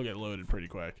get loaded pretty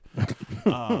quick.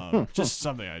 Just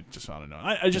something I just want to know.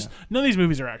 I just none of these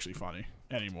movies are actually funny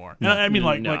anymore. And I mean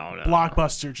like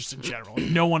Blockbuster just in general.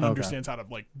 Like, no one understands how to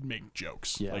like make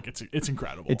jokes. Yeah. Like it's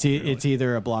incredible. It's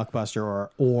either a blockbuster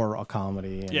or a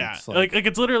comedy. And yeah, it's like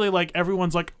it's literally like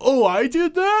everyone's like, oh, I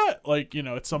did that. Like, you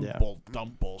know, it's some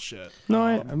dumb bullshit. No,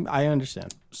 I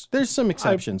understand. There's some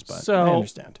exceptions, but I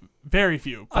understand. Very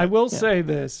few. I will say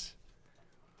this.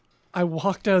 I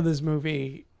walked out of this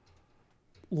movie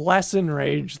less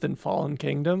enraged than Fallen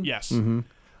Kingdom. Yes. Mm-hmm.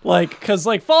 Like, because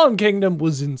like Fallen Kingdom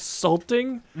was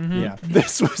insulting. Mm-hmm. Yeah.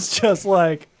 This was just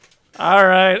like, all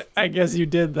right, I guess you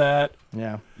did that.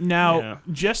 Yeah. Now,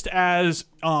 just as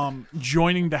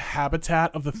joining the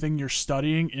habitat of the thing you're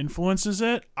studying influences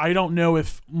it, I don't know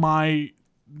if my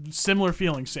similar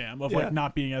feeling, Sam, of like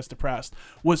not being as depressed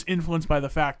was influenced by the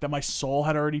fact that my soul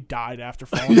had already died after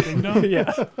Fallen Kingdom.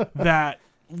 That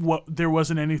there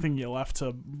wasn't anything you left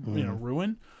to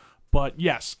ruin. But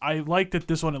yes, I like that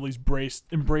this one at least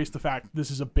embraced the fact this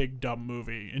is a big dumb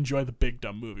movie. Enjoy the big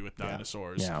dumb movie with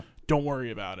dinosaurs. Yeah. Don't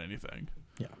worry about anything.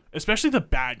 Yeah. Especially the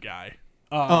bad guy.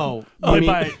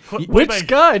 Which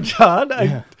guy, John?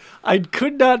 I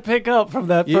could not pick up from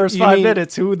that first 5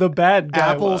 minutes who the bad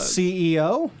guy Apple was.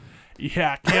 CEO?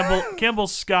 Yeah, Campbell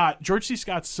Scott, George C.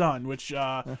 Scott's son, which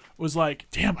was like,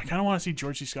 damn, I kind of want to see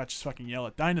George C. Scott just fucking yell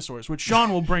at dinosaurs, which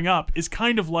Sean will bring up is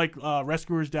kind of like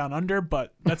Rescuers Down Under,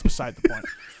 but that's beside the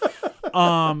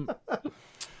point.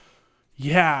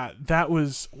 Yeah, that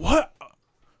was what.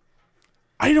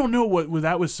 I don't know what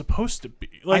that was supposed to be.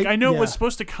 Like, I know it was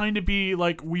supposed to kind of be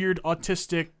like weird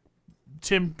autistic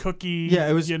Tim Cookie. Yeah,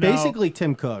 it was basically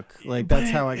Tim Cook. Like, that's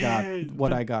how I got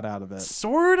what I got out of it.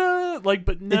 Sorta, like,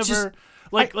 but never. Just,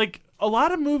 like a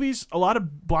lot of movies, a lot of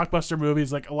blockbuster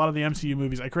movies, like a lot of the MCU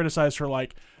movies, I criticize for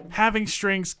like having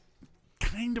strings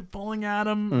kind of pulling at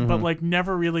them, but like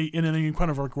never really in any kind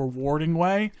of like rewarding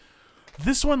way.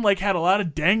 This one like had a lot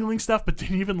of dangling stuff, but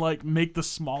didn't even like make the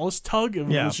smallest tug. It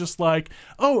was just like,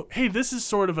 oh, hey, this is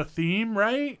sort of a theme,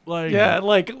 right? Like, yeah,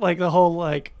 like the whole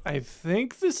like, I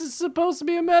think this is supposed to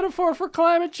be a metaphor for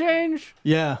climate change.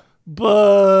 Yeah.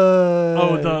 But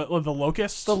the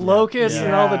locusts, and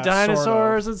all the dinosaurs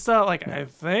sort of. and stuff. Like I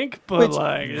think, but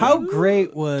like how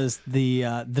great was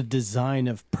the design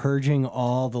of purging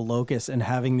all the locusts and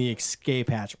having the escape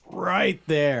hatch right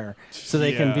there, so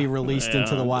they can be released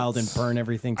into the wild and burn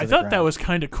everything. To I the thought ground. that was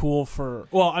kind of cool for.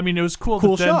 Well, I mean, it was cool.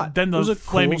 Shot. Then It was those a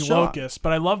cool flaming shot. locusts,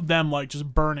 but I loved them like just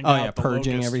burning. out the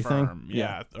purging locust everything.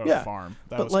 Farm. Farm.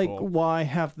 That but was like, cool. why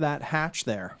have that hatch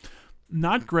there?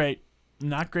 Not great.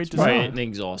 Not great design. Right, an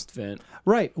exhaust vent.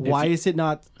 Right. Why is it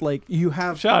not like you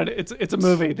have? Sean, it's a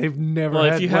movie. They've never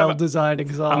had well-designed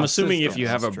exhaust. I'm assuming if systems. you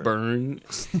have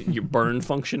a burn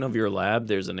function of your lab,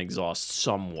 there's an exhaust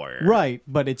somewhere. Right,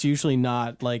 but it's usually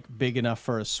not like big enough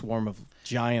for a swarm of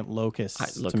giant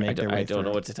locusts to make their way I don't know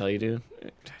through. what to tell you, dude. I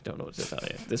don't know what to tell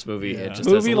you. This movie, it just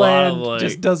Movie has a lot Land of, like,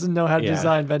 just doesn't know how to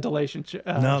design ventilation.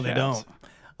 No, they shafts.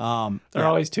 don't. They're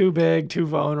always too big, too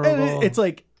vulnerable. And it's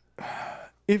like,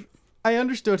 if I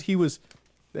understood he was,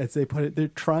 as they put it, they're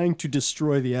trying to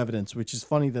destroy the evidence, which is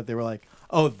funny that they were like,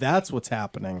 oh, that's what's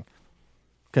happening.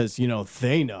 Because,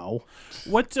 they know.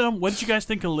 What did you guys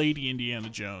think of Lady Indiana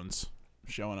Jones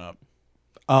showing up?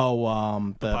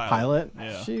 Oh, the pilot?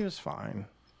 Yeah. She was fine.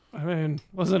 I mean,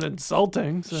 wasn't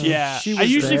insulting. So. Yeah, she I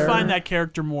was usually there. find that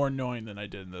character more annoying than I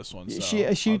did in this one. So She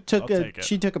I'll took take it.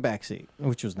 she took a backseat,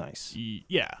 which was nice.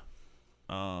 Yeah.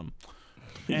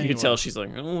 You can tell she's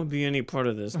like, I don't want to be any part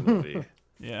of this movie.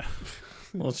 Yeah.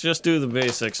 Let's just do the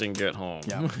basics and get home.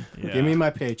 Yeah. Give me my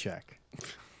paycheck.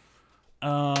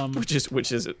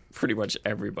 Which is pretty much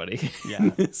everybody.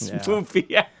 Yeah. This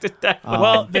movie acted that way.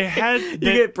 Well, they had You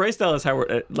get Bryce Dallas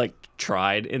Howard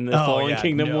tried in the Fallen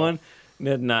Kingdom one.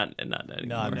 Not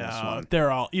anymore. No,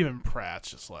 they're all, even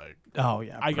Pratt's just like, Oh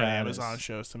yeah, I got Pratt Amazon is-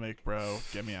 shows to make, bro.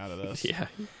 Get me out of this. Yeah,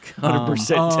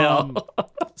 100% tell.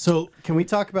 So can we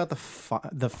talk about the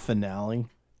finale?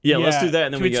 Yeah, let's Yeah, do that,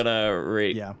 and then can we we gotta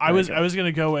rate. Yeah. I was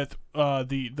gonna go with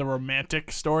the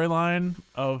romantic storyline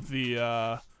of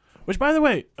the which, by the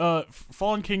way,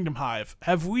 Fallen Kingdom Hive.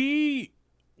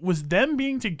 Was them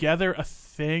being together a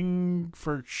thing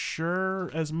for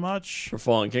sure as much? For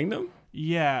Fallen Kingdom.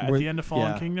 Yeah, at the end of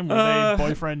Fallen yeah. Kingdom, were they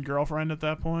boyfriend girlfriend at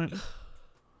that point?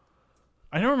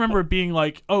 I don't remember it being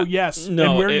like, oh yes, No,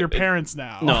 and we're your parents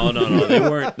now. No,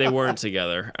 they weren't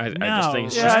together. I just think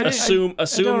it's Yeah, I just don't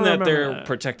assume that remember they're that.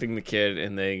 protecting the kid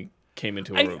and they came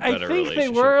into a I better think relationship. they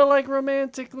were like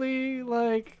romantically,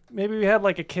 like maybe we had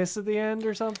like a kiss at the end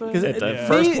or something. 'Cause At the Yeah.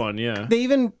 first one, yeah. They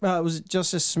even was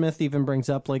Justice Smith even brings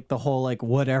up like the whole like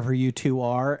whatever you two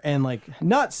are, and like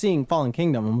not seeing Fallen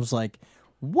Kingdom and was like,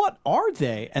 what are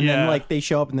they? And then Yeah. like they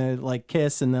show up and they like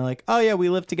kiss and they're like, oh yeah, we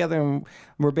live together and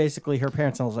we're basically her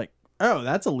parents. And I was like, oh,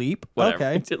 that's a leap. Whatever.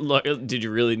 Okay. Did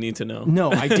you really need to know?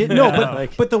 No, I didn't know, Yeah.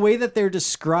 but the way that they're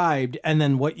described and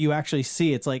then what you actually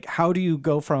see, it's like, how do you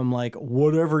go from like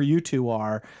whatever you two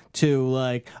are to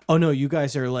like, oh no, you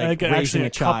guys are like Like, raising actually a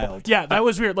couple. child, Yeah, that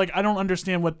was weird. Like I don't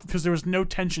understand because there was no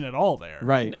tension at all there.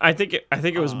 right? I think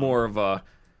it was more of a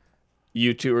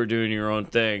you two are doing your own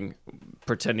thing,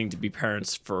 pretending to be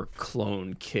parents for a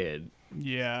clone kid.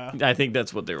 Yeah. I think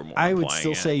that's what they were more. I would implying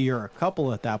still at. say you're a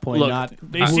couple at that point, Look, not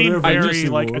They seem whatever you very two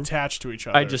like are. attached to each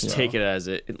other. I just so. take it as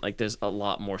like there's a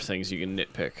lot more things you can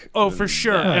nitpick. Oh, than for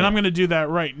sure. that. And I'm gonna do that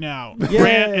right now. Yay.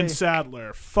 Grant and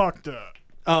Sadler fucked up.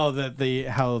 Oh, the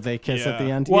how they kiss at the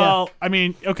end. Well, I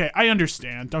mean, okay, I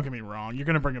understand. Don't get me wrong. You're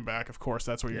gonna bring him back, of course.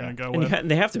 That's what you're gonna go And with.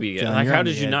 they have to be. John, Like, you're how on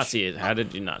did the you not edge. see it? How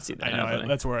did you not see that I know happening?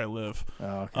 that's where I live.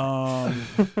 yeah. Oh,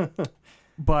 okay.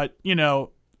 But you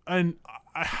know, and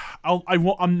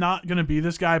I'm not gonna be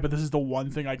this guy, but this is the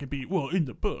one thing I can be. Well, in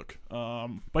the book,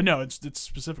 but no, it's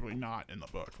specifically not in the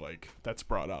book. Like that's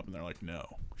brought up, and they're like, no,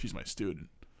 she's my student.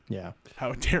 Yeah.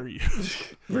 How dare you?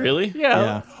 Really?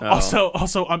 yeah. Yeah.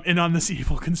 Also, I'm in on this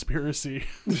evil conspiracy,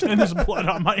 and there's blood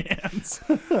on my hands.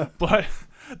 But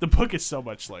the book is so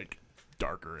much like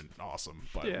darker and awesome.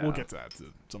 But Yeah. we'll get to that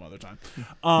some other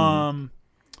time.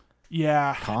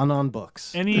 Yeah. Con on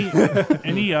books.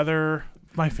 Any other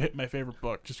my favorite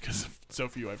book, just because of so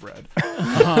few I've read.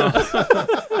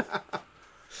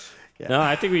 No,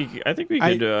 I think we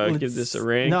could give this a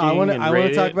ranking. No, I want and to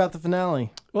rate talk it. about the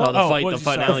finale. the fight, what the did you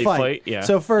say? finale fight. Yeah.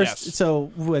 So first, Yes.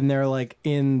 so when they're like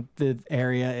in the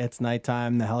area, it's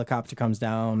nighttime. The helicopter comes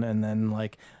down, and then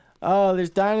like, oh, there's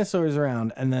dinosaurs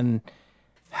around, and then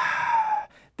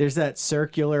there's that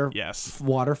circular Yes.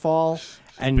 waterfall,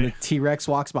 and the T-Rex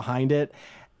walks behind it.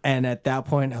 And at that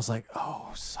point, I was like, "Oh,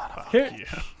 son of a!"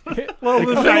 Yeah. Well,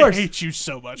 the I thing was, hate you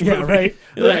so much. Yeah, movie. right.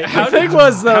 Like, how the thing did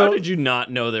was, how though- did you not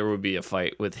know there would be a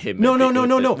fight with him? No, at no, the- no, with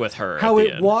no, the- no. With her. How at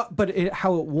the it end.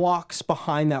 how it walks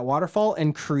behind that waterfall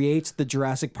and creates the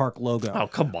Jurassic Park logo. Oh,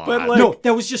 come on. But, like- No,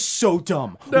 that was just so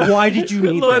dumb. Why did you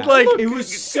need But, that? like- it was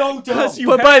so dumb. Because you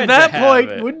but by had to that have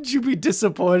point, it. wouldn't you be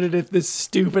disappointed if this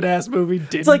stupid ass movie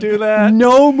didn't It's like do that?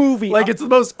 no movie. Like it's the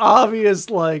most obvious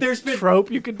like There's been trope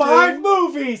you could 5 do.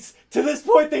 movies to this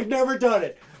point. They've never done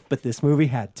it, but this movie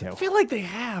had to. I feel like they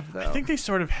have though. I think they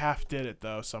sort of half did it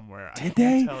though somewhere. Did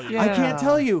they? Tell you. I can't Yeah.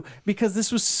 tell you because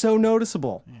this was so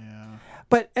noticeable. Yeah.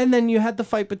 But and then you had the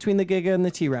fight between the Giga and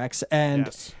the T-Rex, and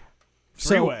Yes. so-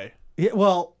 Three-way. Yeah,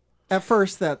 well, at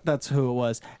first that's who it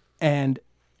was, and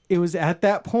it was at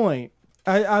that point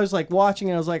I was like watching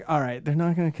and I was like, all right, they're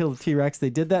not going to kill the T-Rex.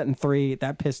 They did that in 3.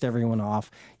 That pissed everyone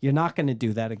off. You're not going to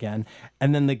do that again.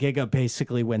 And then the Giga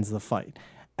basically wins the fight,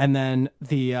 and then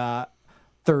the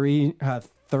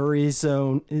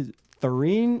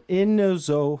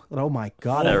Therinozo. Oh my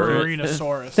god!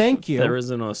 Wolverinosaurus. Thank you. There is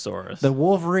an Osaurus. The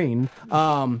Wolverine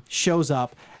shows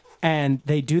up, and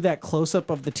they do that close up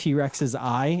of the T-Rex's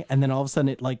eye, and then all of a sudden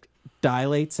it like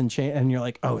dilates and and you're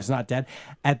like, oh, it's not dead.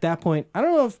 At that point, I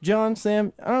don't know if John,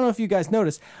 Sam, I don't know if you guys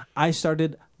noticed, I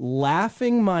started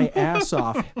laughing my ass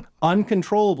off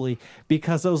uncontrollably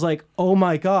because I was like, oh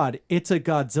my god, it's a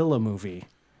Godzilla movie.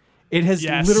 It has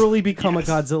Yes. literally become Yes.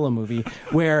 a Godzilla movie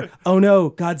where, oh no,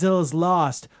 Godzilla's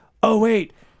lost. Oh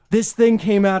wait, this thing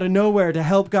came out of nowhere to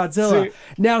help Godzilla. See-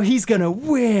 Now he's gonna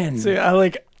win. See, I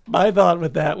like my thought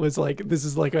with that was like this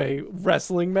is like a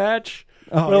wrestling match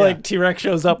where yeah. like T-Rex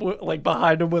shows up like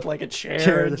behind him with like a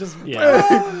chair and just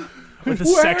yeah. With a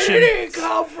where section. did he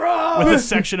come from? With a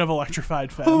section of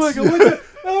electrified fence. Oh my god, what the,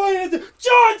 oh my god,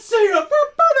 John Cena!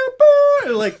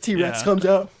 And like T-Rex Yeah. comes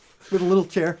out with a little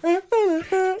chair.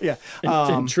 Yeah.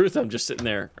 In truth, I'm just sitting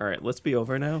there. All right, let's be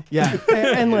over now. Yeah.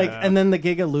 And like, and then the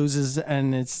Giga loses,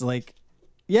 and it's like,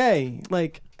 yay.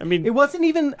 Like, I mean, it wasn't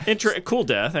even cool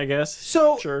death, I guess.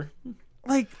 so. Sure.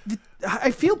 Like,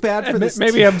 I feel bad for this.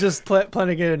 Maybe I'm just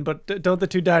planning it in, but don't the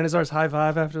two dinosaurs high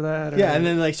five after that? Or- Yeah, and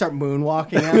then like start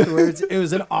moonwalking afterwards. It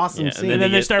was an awesome Yeah, scene. And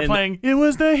then they start playing, it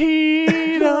was the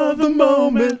heat of the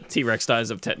moment. T-Rex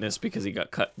dies of tetanus because he got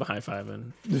cut by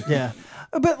high-fiving. Yeah,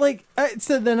 but like,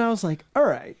 so then I was like, all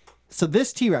right. So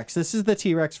this T-Rex, this is the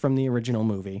T-Rex from the original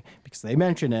movie because they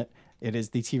mention it. It is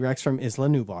the T-Rex from Isla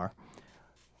Nublar.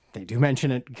 They do mention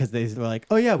it because they were like,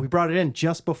 oh yeah, we brought it in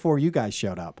just before you guys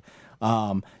showed up.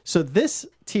 So this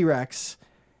T-Rex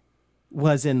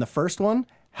was in the first one,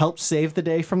 helped save the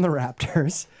day from the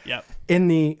Raptors. Yep. In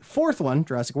the fourth one,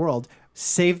 Jurassic World,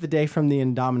 saved the day from the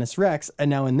Indominus Rex, and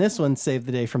now in this one, saved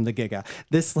the day from the Giga.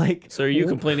 This like. So are you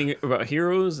complaining about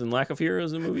heroes and lack of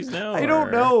heroes in movies now? I don't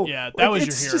or- know. Yeah, that was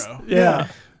it's your just- hero. yeah.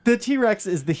 The T-Rex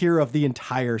is the hero of the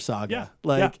entire saga.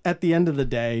 Yeah, At the end of the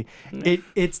day,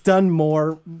 it's done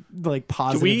more like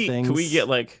positive things. Can we get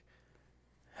like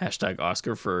hashtag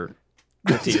Oscar for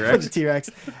the for T-Rex? the T-Rex?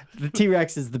 The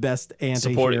T-Rex is the best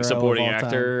anti-hero supporting of all time.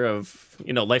 actor of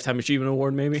Lifetime Achievement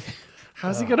Award maybe.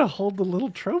 How's he gonna hold the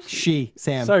little trophy?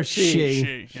 Sam. Sorry, she.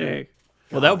 She. She.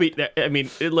 Well, that would be.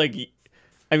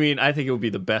 I mean, I think it would be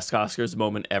the best Oscars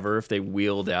moment ever if they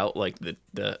wheeled out like the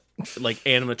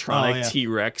animatronic Oh, yeah.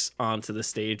 T-Rex onto the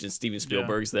stage and Steven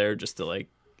Spielberg's there just to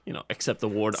accept the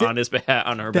award on his behalf,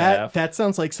 on her behalf. That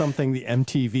sounds like something the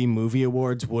MTV Movie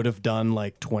Awards would have done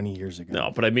like 20 years ago.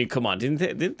 No, but I mean, come on, didn't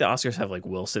the Oscars have like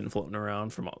Wilson floating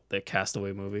around from the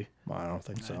Castaway movie? Well, I don't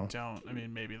think I so. don't. I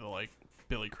mean, maybe the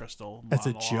Billy Crystal. That's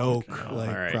a monologue, joke, you know. like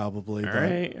All right. probably. All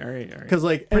right. Because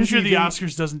like Pretty MTV, sure the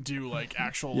Oscars doesn't do like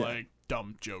actual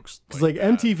dumb jokes. Because like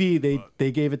that, MTV, but-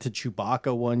 they gave it to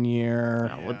Chewbacca one year.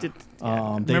 What did? They-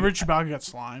 Remember Chewbacca got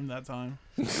slimed that time?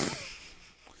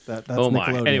 that's Oh my!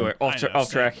 Nickelodeon. Anyway, I off know,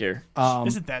 track here.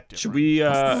 Isn't that different? Should we?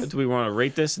 Do we want to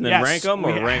rate this and then Yes, rank them,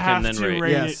 or we rank have and then to rate?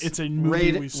 rate Yes. it. It's a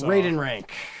movie we rate, saw. rate and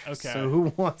rank. Okay. So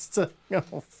who wants to go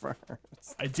first?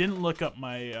 I didn't look up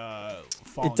my.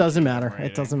 Fallen It doesn't Kingdom matter. rating.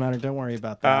 It doesn't matter. Don't worry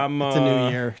about that. It's a new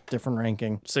year, different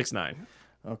ranking. 6-9.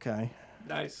 Okay.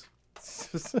 Nice.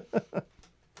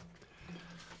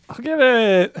 I'll give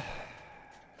it.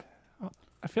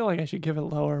 I feel like I should give it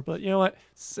lower, but you know what?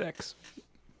 6.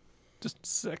 Just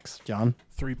 6. John.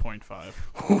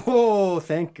 3.5. Oh,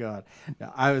 thank God.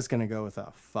 No, I was gonna go with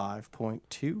a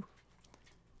 5.2.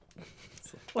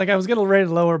 Like I was gonna rate it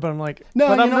lower, but I'm like, No,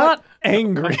 but you I'm know not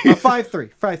angry. A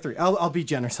 5.3. 5.3. I'll be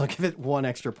generous. I'll give it one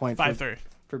extra point. 5.3.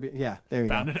 Yeah, there you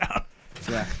Found go. it out.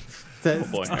 Yeah. So,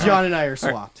 boy. John and I are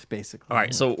swapped, basically. All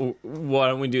right, so why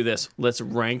don't we do this? Let's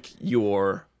rank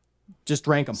your Just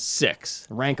rank them. 6.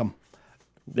 Rank them.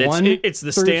 It's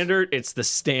the standard. It's the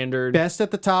standard. Best at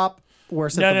the top,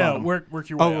 worst at No, the no, bottom. work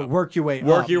your way Oh, up. work your way up.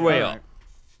 Work your way All up.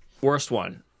 Worst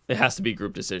one. It has to be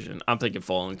group decision. I'm thinking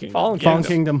Fallen Kingdom. Fallen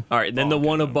Kingdom. All right, then the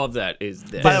one above that is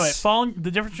this. By the way,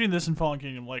 the difference between this and Fallen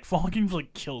Kingdom, like Fallen Kingdom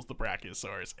like kills the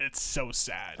Brachiosaurus. It's so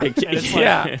sad. And it's like,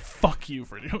 Yeah. fuck you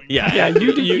for doing yeah, that.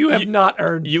 Yeah, you have not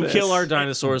earned You this. kill our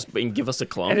dinosaurs and give us a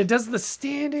clone. And it does the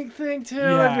standing thing too,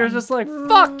 Yeah. and you're just like,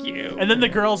 fuck you. And then the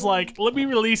girl's like, let me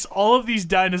release all of these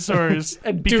dinosaurs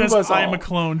And doom because us I'm all. a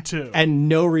clone too. And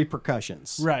no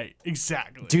repercussions. Right,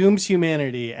 exactly. Dooms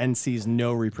humanity and sees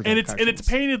no repercussions. and it's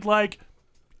painted like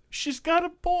she's got a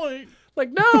point.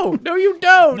 Like, no, you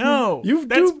don't. No, You've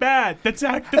that's doomed. bad. That's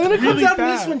And then really it comes out in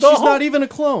bad. this one, The she's whole- not even a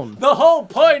clone. The whole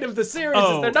point of the series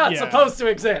Oh, is they're not yeah. supposed to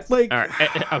exist. Like, all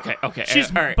right, okay.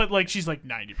 She's all right. but like she's like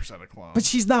 90% a clone. but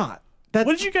she's not. That's,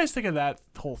 What did you guys think of that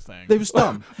whole thing? It was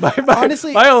dumb.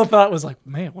 Honestly, my whole thought was like,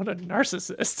 man, what a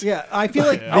narcissist. yeah, I feel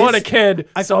like I want a this- kid,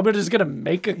 so I'm just gonna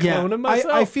make a Yeah, clone of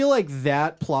myself. I feel like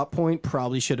that plot point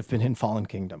probably should have been in Fallen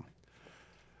Kingdom.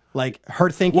 Like her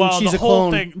thinking well, she's the a whole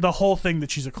clone. the whole thing that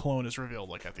she's a clone is revealed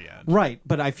like at the end. Right,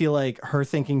 but I feel like her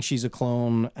thinking she's a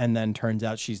clone and then turns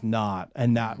out she's not,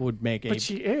 and that would make a. but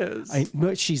she is.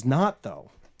 But she's not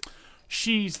though.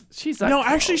 She's a no, clone.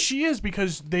 actually she is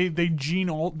because they did gene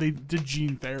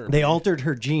therapy. They altered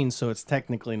her genes, so it's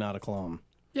technically not a clone.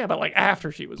 yeah, but like after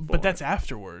she was born. but that's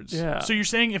afterwards. Yeah. So you're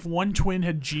saying if one twin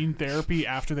had gene therapy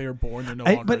after they were born, they're no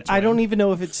longer. But I don't even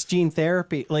know if it's gene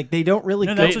therapy. Like they don't really.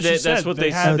 No, go- that's what she said. That's what They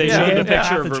they had- said. They yeah, showed yeah, the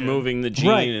picture of pathogen. removing the gene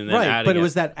right, and then right. adding But it it.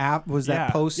 was that app. Was Yeah.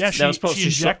 that post? Yeah, she- That was supposed she to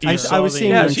injected you it. saw I was the-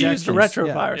 seeing yeah, the she used the injections.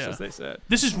 retrovirus, Yeah. as they said.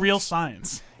 This is real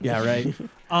science. Yeah, right.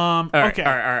 All right, Okay.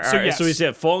 all right. So yes. So we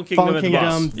said Fallen Kingdom Fallen at the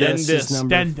Kingdom. boss. Then This this. is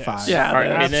number Then this. 5. Yeah. All right,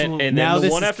 and then Absolutely. Now the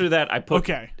this one is- after that, I put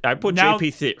Now-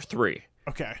 JP 3.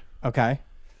 Okay. Okay.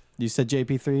 You said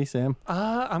JP3, Sam.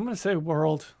 I'm gonna say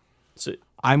World, So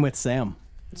I'm with Sam.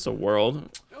 World.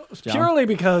 John? purely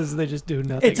because they just do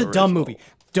nothing. It's a dumb original.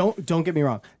 movie. Don't get me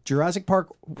wrong. Jurassic Park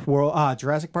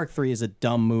 3 is a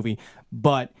dumb movie,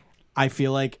 but I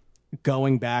feel like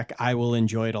going back, I will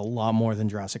enjoy it a lot more than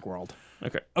Jurassic World.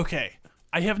 Okay.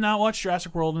 I have not watched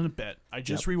Jurassic World in a bit. I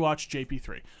just rewatched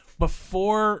JP3.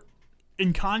 Before,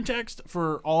 in context,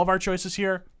 for all of our choices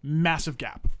here, massive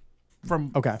gap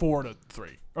from Okay. 4 to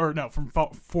 3. or no, from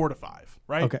 4 to 5,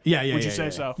 right? Okay. Yeah. Would you say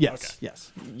so? Yes. Okay.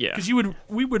 Yes. Yeah. Because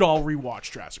we would all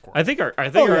rewatch Jurassic World. I think I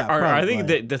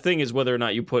think the thing is whether or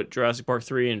not you put Jurassic Park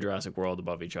 3 and Jurassic World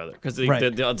above each other, because the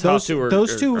top two are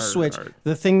those two switch. are-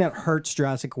 The thing that hurts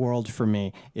Jurassic World for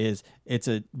me is it's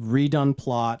a redone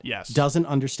plot. Yes. Doesn't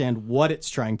understand what it's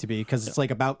trying to be, because it's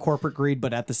like about corporate greed,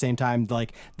 but at the same time,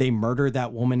 like they murdered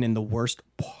that woman in the worst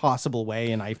possible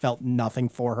way, and I felt nothing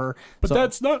for her. But So-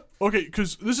 that's not okay,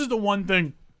 because this is the one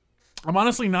thing I'm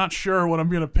honestly not sure what I'm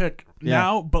gonna pick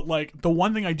now. But like the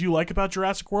one thing I do like about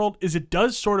Jurassic World is it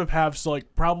does sort of have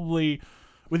like probably,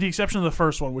 with the exception of the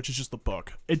first one, which is just the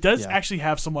book, it does actually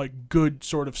have some like good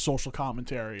sort of social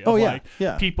commentary. Of, like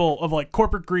people of like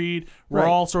corporate greed. We're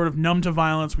all sort of numb to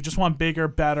violence. We just want bigger,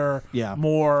 better,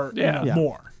 more,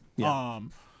 more. Yeah.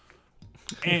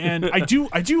 And I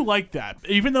do like that,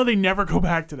 even though they never go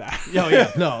back to that. Oh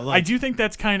yeah, no, I do think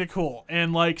that's kind of cool.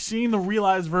 And like seeing the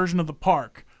realized version of the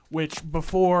park, which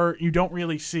before you don't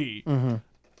really see,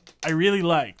 I really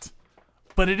liked.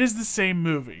 But it is the same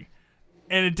movie,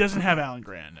 and it doesn't have Alan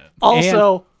Grant in it.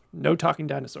 Also, no talking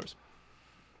dinosaurs.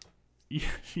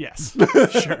 Yes,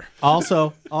 sure.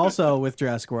 Also with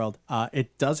Jurassic World,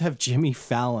 it does have Jimmy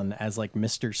Fallon as like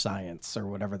Mr. Science or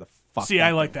whatever the fuck. See,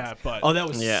 I like that, but Oh, that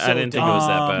was Yeah, so I didn't think dumb. it was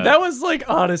that bad. That was like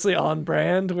honestly on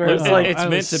brand, where it's like it's meant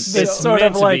to. this It's sort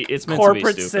meant of to like be. It's meant to be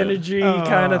corporate stupid. synergy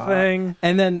kind of thing.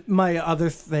 And then my other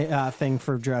thing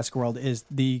for Jurassic World is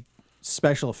the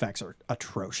special effects are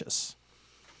atrocious.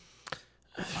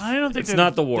 I don't think It's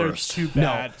not the they're worst. too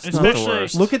bad. it's not the Especially,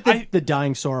 worst. Look at the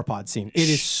dying sauropod scene. It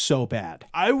is so bad.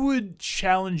 I would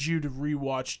challenge you to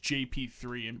rewatch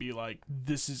JP3 and be like,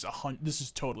 "This is this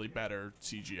is totally better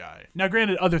CGI." Now,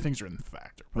 granted, other things are in the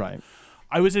factor, but Right.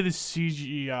 I would say the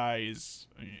CGI is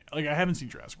like I haven't seen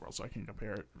Jurassic World, so I can't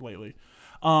compare it lately.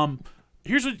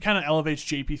 Here's what kind of elevates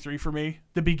JP3 for me.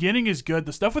 The beginning is good.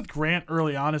 The stuff with Grant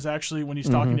early on is actually when he's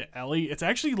talking to Ellie. It's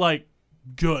actually like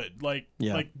good. Like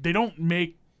they don't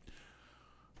make.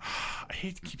 I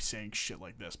hate to keep saying shit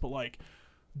like this, but like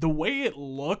the way it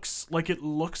looks like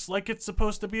it's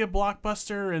supposed to be a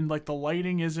blockbuster, and like the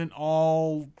lighting isn't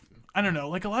all. I don't know.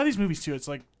 Like a lot of these movies too, it's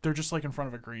like they're just like in front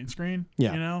of a green screen.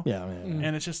 Yeah. You know. Yeah.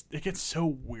 And it gets so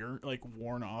weird, like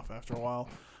worn off after a while.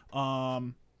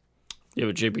 Yeah,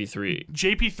 but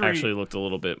JP3 actually looked a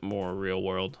little bit more real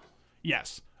world.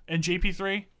 Yes, and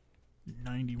JP3,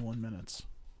 91 minutes.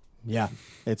 Yeah.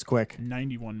 It's quick.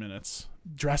 91 minutes.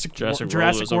 Jurassic World was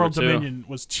World over 2. Dominion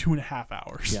was 2.5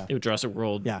 hours. Yeah. Jurassic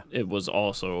World. Yeah. It was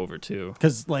also over 2.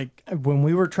 Because like when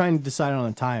we were trying to decide on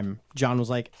a time, John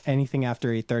was like, anything after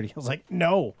 8:30. I was like,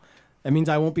 no. That means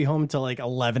I won't be home until like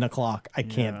 11 o'clock. I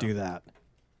can't do that.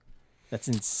 That's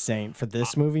insane. For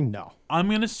this movie, no. I'm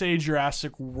gonna say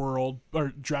Jurassic World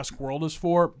is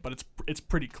 4, but it's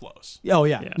pretty close. Oh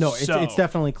yeah. Yeah. No, So- it's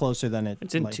definitely closer than it.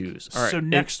 It's in like, 2s. All right. So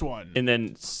next one. And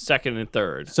then second and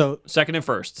third. So second and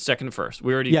first.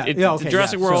 We already. Yeah, It's yeah, okay,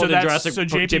 Jurassic yeah. World So and that's- Jurassic so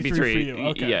JP3 for you,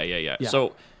 okay. Yeah.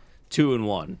 So 2 and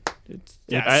 1.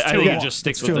 Yeah, I it's 2 think and it 1. just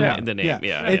sticks It's with 2 and 1. the name.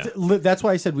 Yeah. It's that's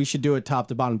why I said we should do it top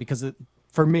to bottom, because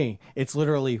for me, it's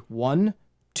literally 1,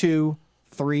 2,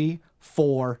 3,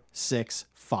 4, 6,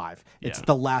 5. It's Yeah.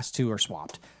 the last 2 are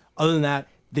swapped. Other than that,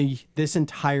 this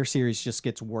entire series just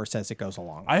gets worse as it goes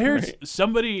along. I heard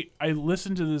I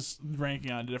listened to this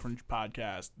ranking on a different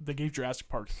podcast. They gave Jurassic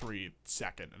Park 3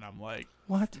 second, and I'm like,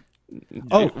 What?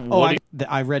 What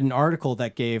I read an article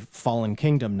that gave Fallen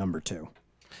Kingdom number 2.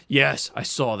 Yes, I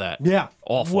saw that. Yeah.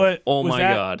 Awful. what? Oh was my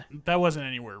that? god. That wasn't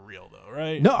anywhere real though,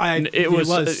 right? No, It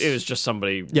was just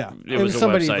somebody. Yeah. It was a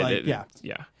somebody, website. like,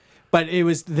 Yeah. But it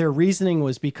was their reasoning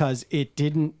was because it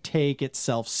didn't take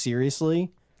itself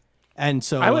seriously. And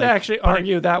so I would like, actually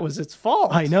argue that was its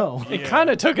fault. I know. It kind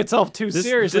of took itself too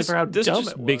seriously for how this dumb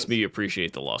just it was. makes me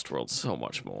appreciate the Lost World so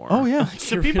much more. Oh yeah.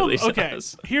 So It people, really okay.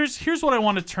 does. Here's what I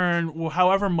want to turn. Well,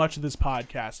 however much of this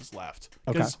podcast is left,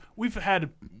 because we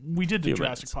did the Few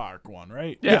Jurassic minutes. Park one,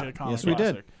 right? Yeah. We did a Comic Yes, we did.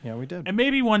 Classic. Yeah, we did. And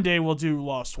maybe one day we'll do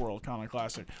Lost World Comic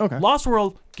Classic. Okay. Lost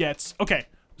World gets okay.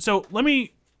 So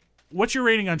what's your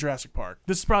rating on Jurassic Park?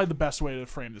 This is probably the best way to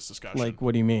frame this discussion. Like,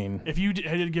 what do you mean? if you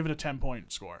had to give it a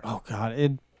 10-point score. Oh God,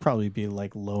 it'd probably be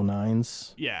like low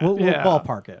 9s. Yeah. We'll Yeah.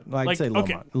 ballpark it. I'd Like say low,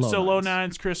 okay, low so low 9s.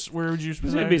 nines, Chris. Where would you It'd be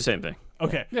say? the same thing.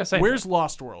 Okay. Yeah, same Where's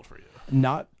Lost World for you?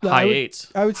 Not High I would,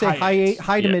 8s. I would say High high eights. 8,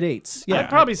 high to Yeah. mid 8s. Yeah. I'd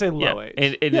probably say low Yeah.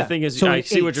 8. And Yeah. the thing is, So I like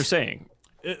see what 8. you're saying.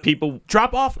 People,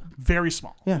 Drop off very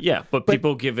small. Yeah. but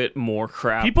people give it more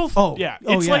crap. People, Oh, yeah,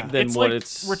 oh, it's yeah. like Than it's what like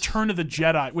it's- Return of the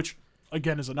Jedi, which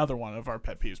again is another one of our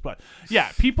pet peeves. But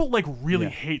yeah, people like really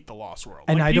hate the Lost World,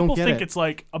 And like, I don't people get think it. it's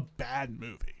like a bad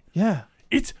movie. Yeah.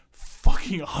 It's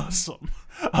fucking awesome.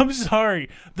 I'm sorry.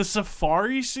 The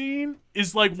safari scene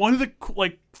is like one of the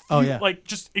like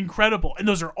just incredible. And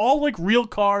those are all like real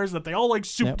cars that they all like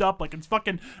souped up like it's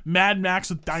fucking Mad Max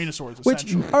with dinosaurs.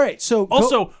 Essentially. All right, so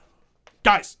also,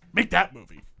 guys, make that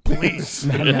movie, please.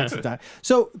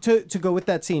 So to go with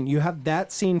that scene, you have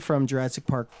that scene from Jurassic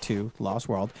Park 2, Lost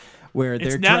World, where It's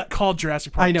they're not called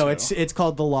Jurassic Park. I know 2. it's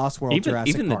called the Lost World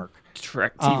Jurassic even Park. the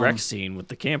T-Rex scene with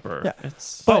the camper. Yeah.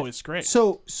 It's It's great.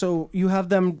 So you have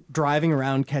them driving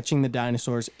around catching the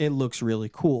dinosaurs. It looks really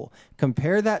cool.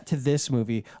 Compare that to this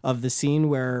movie of the scene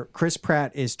where Chris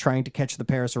Pratt is trying to catch the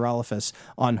Parasaurolophus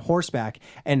on horseback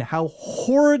and how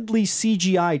horridly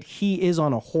CGI'd he is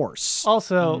on a horse.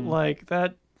 Also, like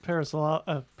that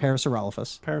Parasaurolophus.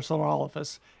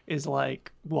 Parasaurolophus is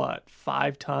like what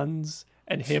 5 tons,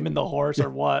 and him and the horse are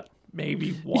what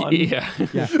maybe 1. yeah.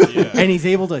 Yeah. And he's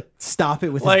able to stop it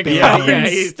with Like, his how bare can hands.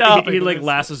 he stop he it like with-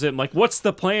 lassos him like, what's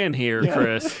the plan here,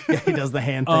 Chris? Yeah, he does the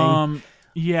hand thing.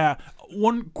 Yeah.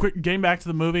 One quick getting back to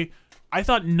the movie. I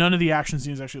thought none of the action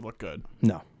scenes actually looked good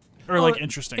No. or like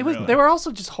interesting. It was. really. They were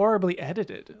also just horribly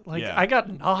edited. Like Yeah. I got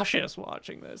nauseous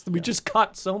watching this. We just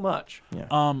cut so much.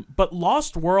 But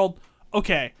Lost World,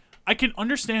 okay, I can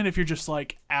understand if you're just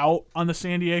like out on the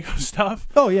San Diego stuff.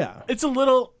 Oh yeah. It's a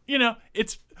little,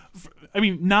 I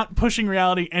mean, not pushing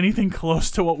reality anything close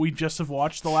to what we just have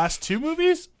watched the last 2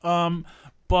 movies.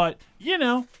 But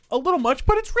a little much,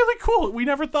 but it's really cool. We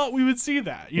never thought we would see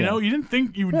that. You know, you didn't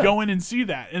think you would go in and see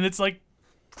that, and it's like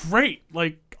great.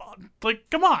 Like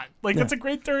come on, like that's a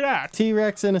great third act.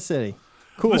 T-Rex in a city.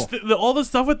 Cool. All the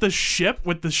stuff with the ship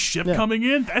coming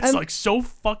in, that's And- like so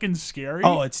fucking scary.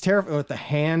 Oh, it's terrifying with the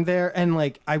hand there, and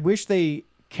like I wish they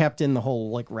kept in the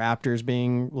whole like raptors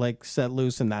being like set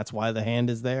loose, and that's why the hand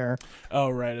is there. Oh,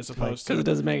 right, as opposed Because to it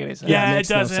doesn't make any sense. yeah, it it makes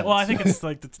no doesn't. Well, I sense. think it's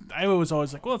like I was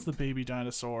always like, well, it's the baby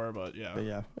dinosaur, but yeah. But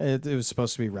yeah, it was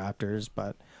supposed to be raptors,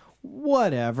 but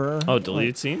whatever. Oh,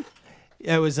 deleted scene?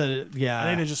 It was a I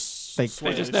think they just They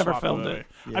just never swapped filmed away.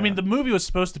 it. I mean, the movie was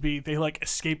supposed to be they like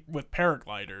escape with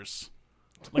paragliders.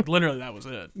 Like literally, that was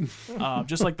it.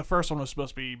 Just like the first one was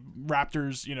supposed to be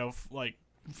raptors, like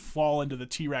fall into the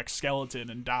T-Rex skeleton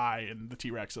and die, and the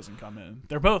T-Rex doesn't come in.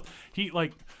 They're both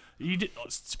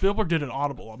Spielberg did an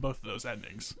audible on both of those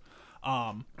endings.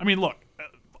 I mean, look,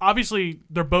 obviously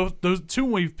they're both those 2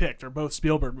 we've picked are both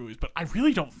Spielberg movies, but I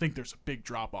really don't think there's a big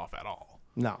drop off at all.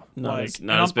 no. Not Like, as, and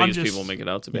not as big I'm as just- people make it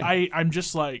out to be. I'm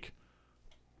just like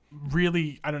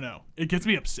really, I don't know. It gets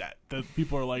me upset that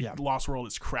people are like Lost World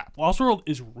is crap. Lost World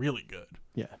is really good.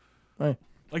 Yeah. Right.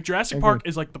 Like Jurassic Park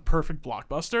is like the perfect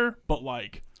blockbuster, but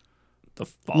like the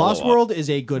Lost follow-up. World is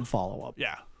a good follow-up.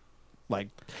 yeah. Like,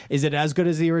 is it as good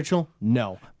as the original?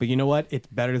 No. But you know what? It's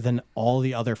better than all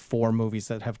the other 4 movies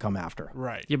that have come after.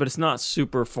 Right. Yeah, but it's not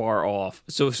super far off.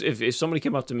 So if somebody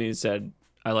came up to me and said,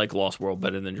 I like Lost World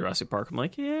better than Jurassic Park, I'm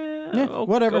like, yeah,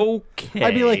 whatever. Okay.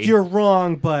 I'd be like, you're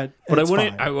wrong, but But I it's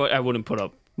wouldn't. fine. I wouldn't put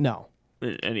up No.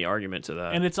 any argument to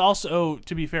that. And it's also,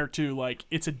 to be fair too, like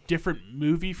it's a different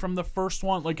movie from the first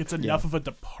one. Like it's enough of a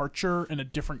departure and a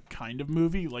different kind of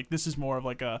movie. Like this is more of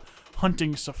like a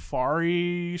hunting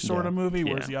safari sort of movie,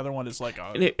 whereas the other one is like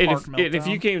a And park if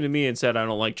you meltdown. came to me and said I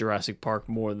don't like Jurassic Park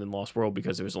more than Lost World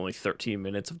because there was only 13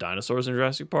 minutes of dinosaurs in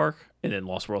Jurassic Park, and then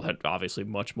Lost World had obviously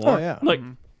much more. Oh, yeah. I'm like,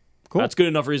 Cool. that's good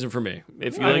enough reason for me.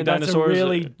 If you I like mean, that's dinosaurs, a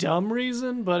really dumb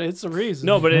reason, but it's a reason.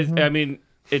 no, but I mean,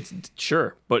 it's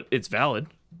sure, but it's valid.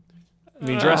 I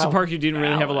mean, Jurassic Park, you didn't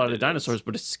really have a lot of the dinosaurs,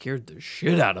 but it scared the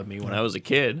shit out of me when I was a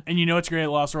kid. And you know what's great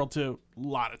at Lost World too? A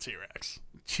lot of T-Rex.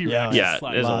 T-Rex Yeah, is,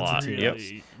 like, there's a lots of lot.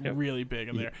 really, Yep. really big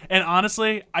in there. And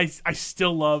honestly, I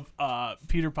still love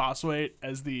Peter Postlethwaite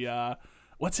as the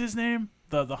what's his name?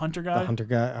 The hunter guy? The hunter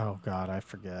guy. Oh, God, I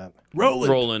forget.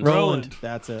 Roland. Roland.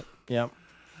 That's it. Yep.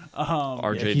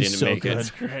 RJ he's didn't so make good.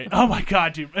 it. Great. Oh my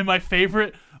god, dude. And my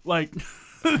favorite, like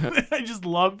I just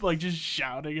love like just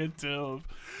shouting it to him.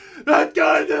 Not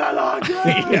going to the long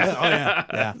run.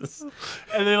 Yeah.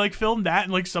 And they like filmed that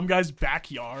in like some guy's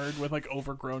backyard with like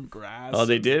overgrown grass. Oh,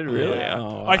 they did really. Yeah.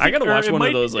 Oh, I I think- gotta or watch it one might-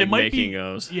 of those it like might be- making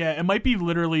ofs. Yeah, it might be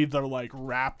literally the like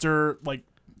raptor like.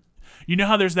 You know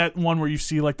how there's that one where you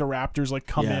see like the raptors like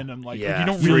come Yeah. in and like, Yeah, you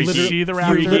don't really freaky. see the You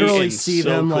raptors. literally and see so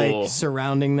them cool. like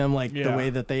surrounding them, like the Yeah. way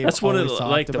that they. That's one of always the,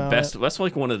 talked like the about best. it. That's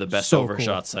like one of the best So cool.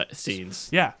 overshot scenes.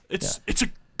 Yeah, it's a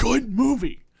good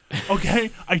movie.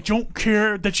 Okay, I don't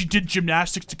care that you did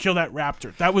gymnastics to kill that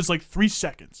raptor. That was like 3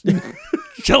 seconds.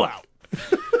 Chill out.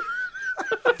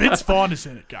 Vince Vaughn is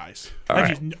in it, guys.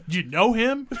 Do you know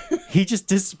him? He just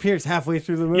disappears halfway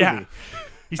through the movie. Yeah,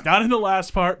 he's not in the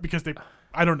last part because they.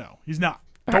 I don't know. He's not.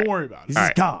 Don't worry about it. He's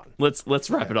just gone. Let's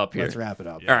wrap it up here. Let's wrap it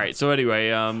up. All right. So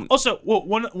anyway, Also,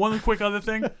 one quick other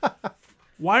thing.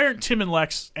 Why aren't Tim and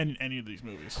Lex in any of these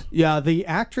movies? Yeah, the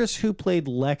actress who played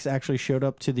Lex actually showed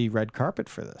up to the red carpet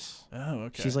for this. Oh,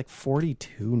 okay. She's like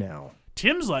 42 now.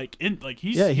 Tim's like in like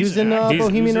he's Yeah, he was in actor.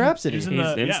 Bohemian Rhapsody. He's in, he's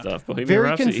the, in yeah. stuff. Bohemian Very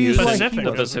Rhapsody, confused he was why in he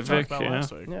Pacific. was. the as we talked Pacific. about Yeah.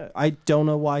 last week. Yeah, I don't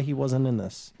know why he wasn't in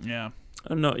this. Yeah.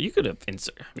 No, you could have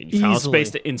insert. I mean, you found Easily.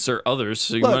 space to insert others,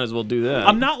 so you Look, might as well do that.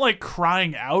 I'm not like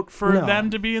crying out for No. them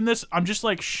to be in this. I'm just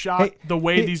like shocked Hey, the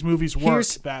way hey, these movies work.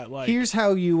 That like Here's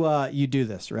how you do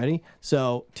this. Ready?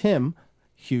 So Tim,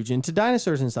 huge into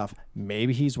dinosaurs and stuff.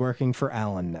 Maybe he's working for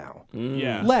Alan now.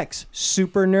 yeah. Lex,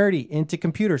 super nerdy into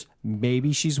computers.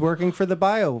 Maybe she's working for the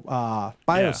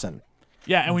Biosyn.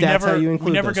 Yeah, and we That's how never you we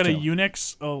include never those got a two.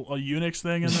 Unix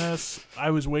thing in this. I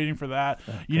was waiting for that.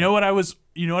 You know what I was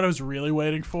really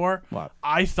waiting for? What?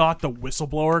 I thought the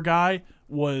whistleblower guy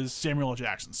was Samuel L.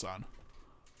 Jackson's son.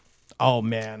 Oh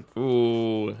man,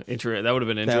 Ooh, that would have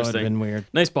been interesting. that would have been weird.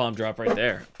 Nice bomb drop right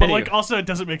there. But Anyway, like also it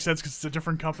doesn't make sense because it's a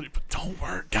different company. But don't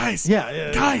worry, guys.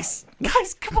 Yeah. Guys,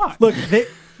 come on. Look,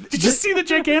 Did you see the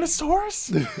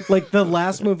Giganosaurus? like the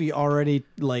last movie already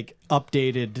like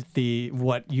updated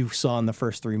what you saw in the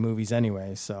first 3 movies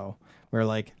anyway. So we're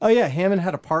like, oh yeah, Hammond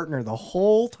had a partner the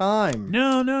whole time.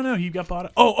 No. He got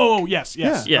bought. Oh, yes.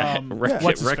 Yeah. yeah,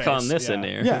 what's his retcon face? this in Yeah.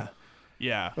 there. Yeah.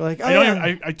 Yeah. We're like, I, oh, don't yeah.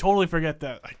 even, I totally forget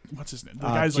that. What's his name? The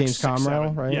guy's James like 6'7".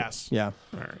 Comrell, right? Yes. Yeah.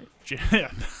 All right. Yeah.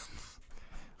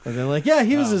 And they're like, yeah,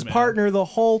 he was his man. partner the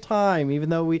whole time, even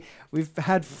though we've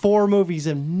had 4 movies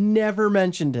and never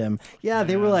mentioned him. Yeah,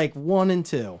 they were like 1 and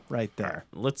 2 right there.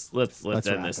 Let's Let's end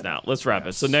wrap this it now. Let's wrap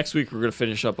it. So next week we're gonna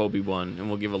finish up Obi-Wan, and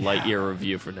we'll give a Lightyear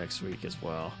review for next week as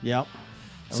well. Yep.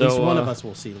 At So, least one of us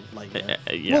will see Lightyear.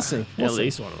 Yeah, We'll see. We'll at see.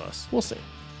 least one of us. We'll see.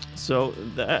 So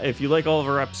if you like all of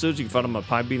our episodes, you can find them on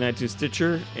Podbean, iTunes,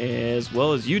 Stitcher, as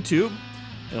well as YouTube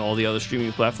and all the other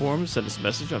streaming platforms. Send us a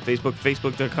message on Facebook,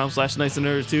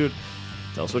 facebook.com/niceandnerditude.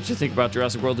 Tell us what you think about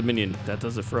Jurassic World Dominion. That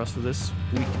does it for us for this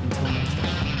week. Until next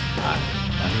time.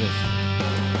 Adios.